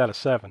Earth, you gave that a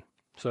 7.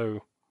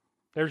 So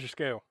there's your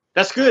scale.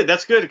 That's good.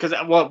 Because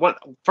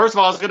first of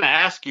all, I was going to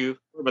ask you,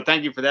 but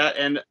thank you for that.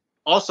 And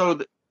also,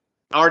 I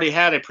already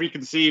had a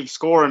preconceived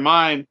score in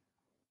mind,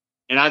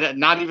 and I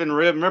not even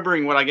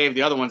remembering what I gave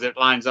the other ones that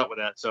lines up with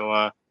that.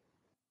 So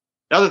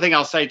the other thing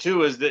I'll say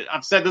too is that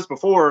I've said this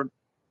before,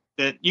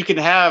 that you can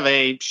have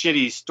a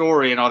shitty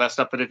story and all that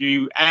stuff, but if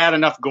you add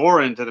enough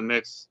gore into the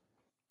mix,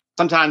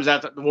 sometimes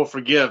that will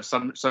forgive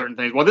some certain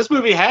things. Well, this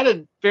movie had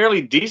a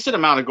fairly decent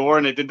amount of gore,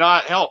 and it did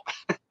not help.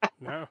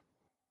 No.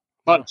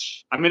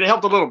 Much. I mean, it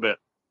helped a little bit.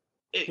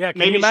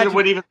 Maybe should have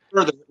went even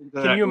further.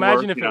 Can you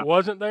imagine if it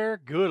wasn't there?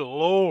 Good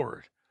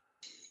Lord.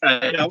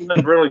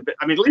 Really.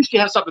 I mean, at least you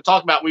have something to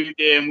talk about. We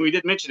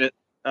did mention it.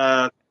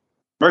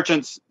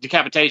 Merchant's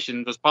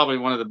decapitation was probably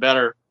one of the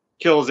better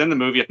kills in the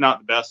movie, if not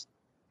the best.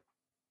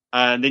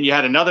 And then you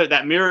had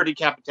that mirror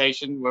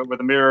decapitation where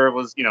the mirror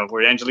was,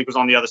 where Angelique was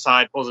on the other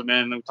side, pulls him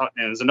in, and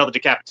there's another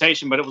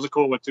decapitation, but it was a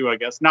cool one too, I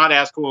guess. Not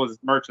as cool as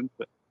Merchant,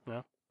 but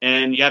yeah.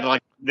 And you had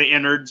like the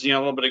innards, a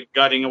little bit of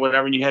gutting or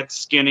whatever, and you had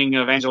skinning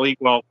of Angelique.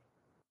 Well,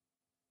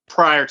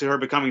 prior to her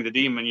becoming the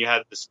demon, you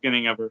had the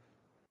skinning of her.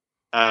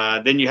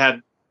 Then you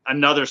had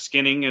another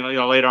skinning,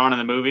 later on in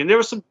the movie, and there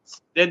was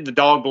the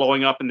dog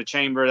blowing up in the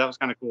chamber. That was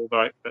kind of cool,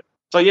 right?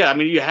 So yeah, I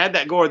mean, you had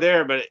that gore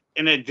there,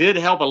 and it did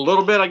help a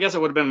little bit. I guess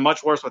it would have been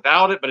much worse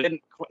without it, but it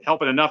didn't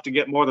help it enough to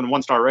get more than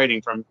 1-star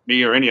rating from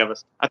me or any of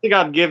us. I think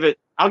I'll give it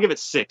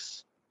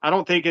 6. I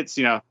don't think it's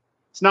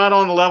it's not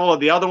on the level of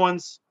the other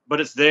ones, but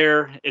it's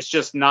there. It's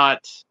just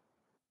not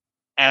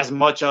as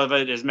much of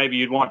it as maybe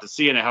you'd want to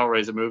see in a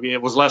Hellraiser movie.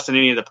 It was less than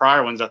any of the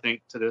prior ones, I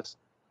think, to this.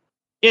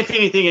 If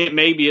anything,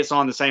 it's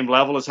on the same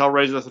level as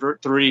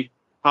Hellraiser 3,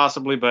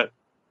 possibly, but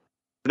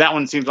that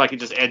one seems like it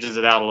just edges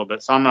it out a little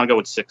bit. So I'm going to go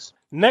with 6.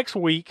 Next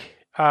week,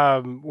 we're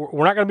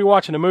not going to be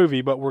watching a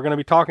movie, but we're going to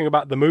be talking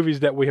about the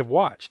movies that we have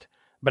watched,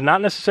 but not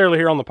necessarily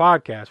here on the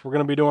podcast. We're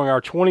going to be doing our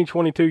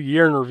 2022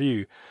 year in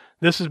review.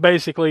 This is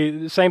basically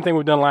the same thing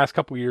we've done the last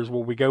couple of years,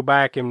 where we go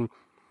back and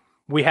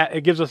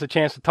it gives us a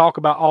chance to talk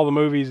about all the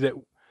movies that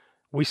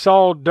we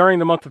saw during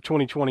the month of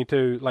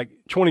 2022, like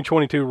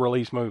 2022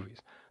 release movies.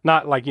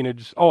 Not like,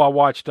 just, I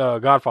watched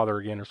Godfather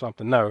again or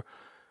something. No,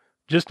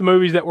 just the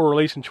movies that were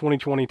released in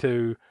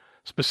 2022,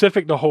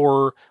 specific to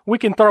horror. We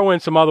can throw in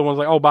some other ones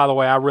like, oh, by the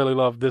way, I really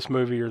love this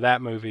movie or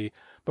that movie.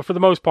 But for the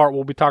most part,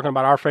 we'll be talking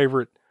about our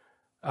favorite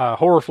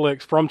horror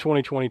flicks from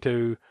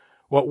 2022,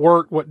 what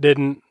worked, what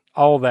didn't,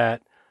 all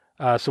that.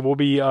 So we'll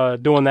be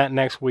doing that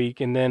next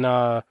week. And then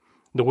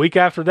the week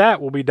after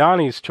that will be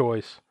Donnie's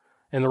choice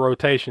in the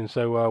rotation.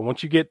 So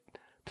once you get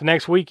to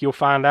next week, you'll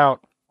find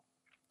out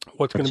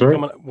what's going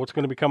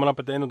to be coming up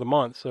at the end of the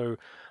month. So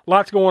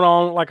lots going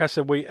on. Like I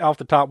said, off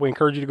the top, we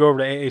encourage you to go over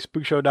to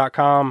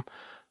aaspookshow.com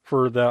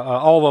for the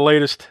all the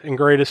latest and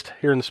greatest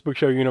here in the Spook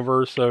Show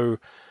universe. So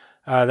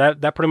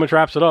that pretty much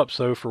wraps it up.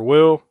 So for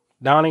Will,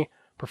 Donnie,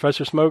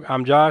 Professor Smoke,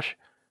 I'm Josh.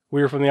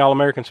 We are from the All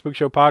American Spook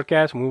Show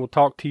podcast, and we will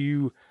talk to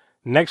you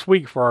next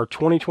week for our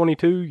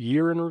 2022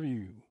 year in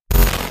review.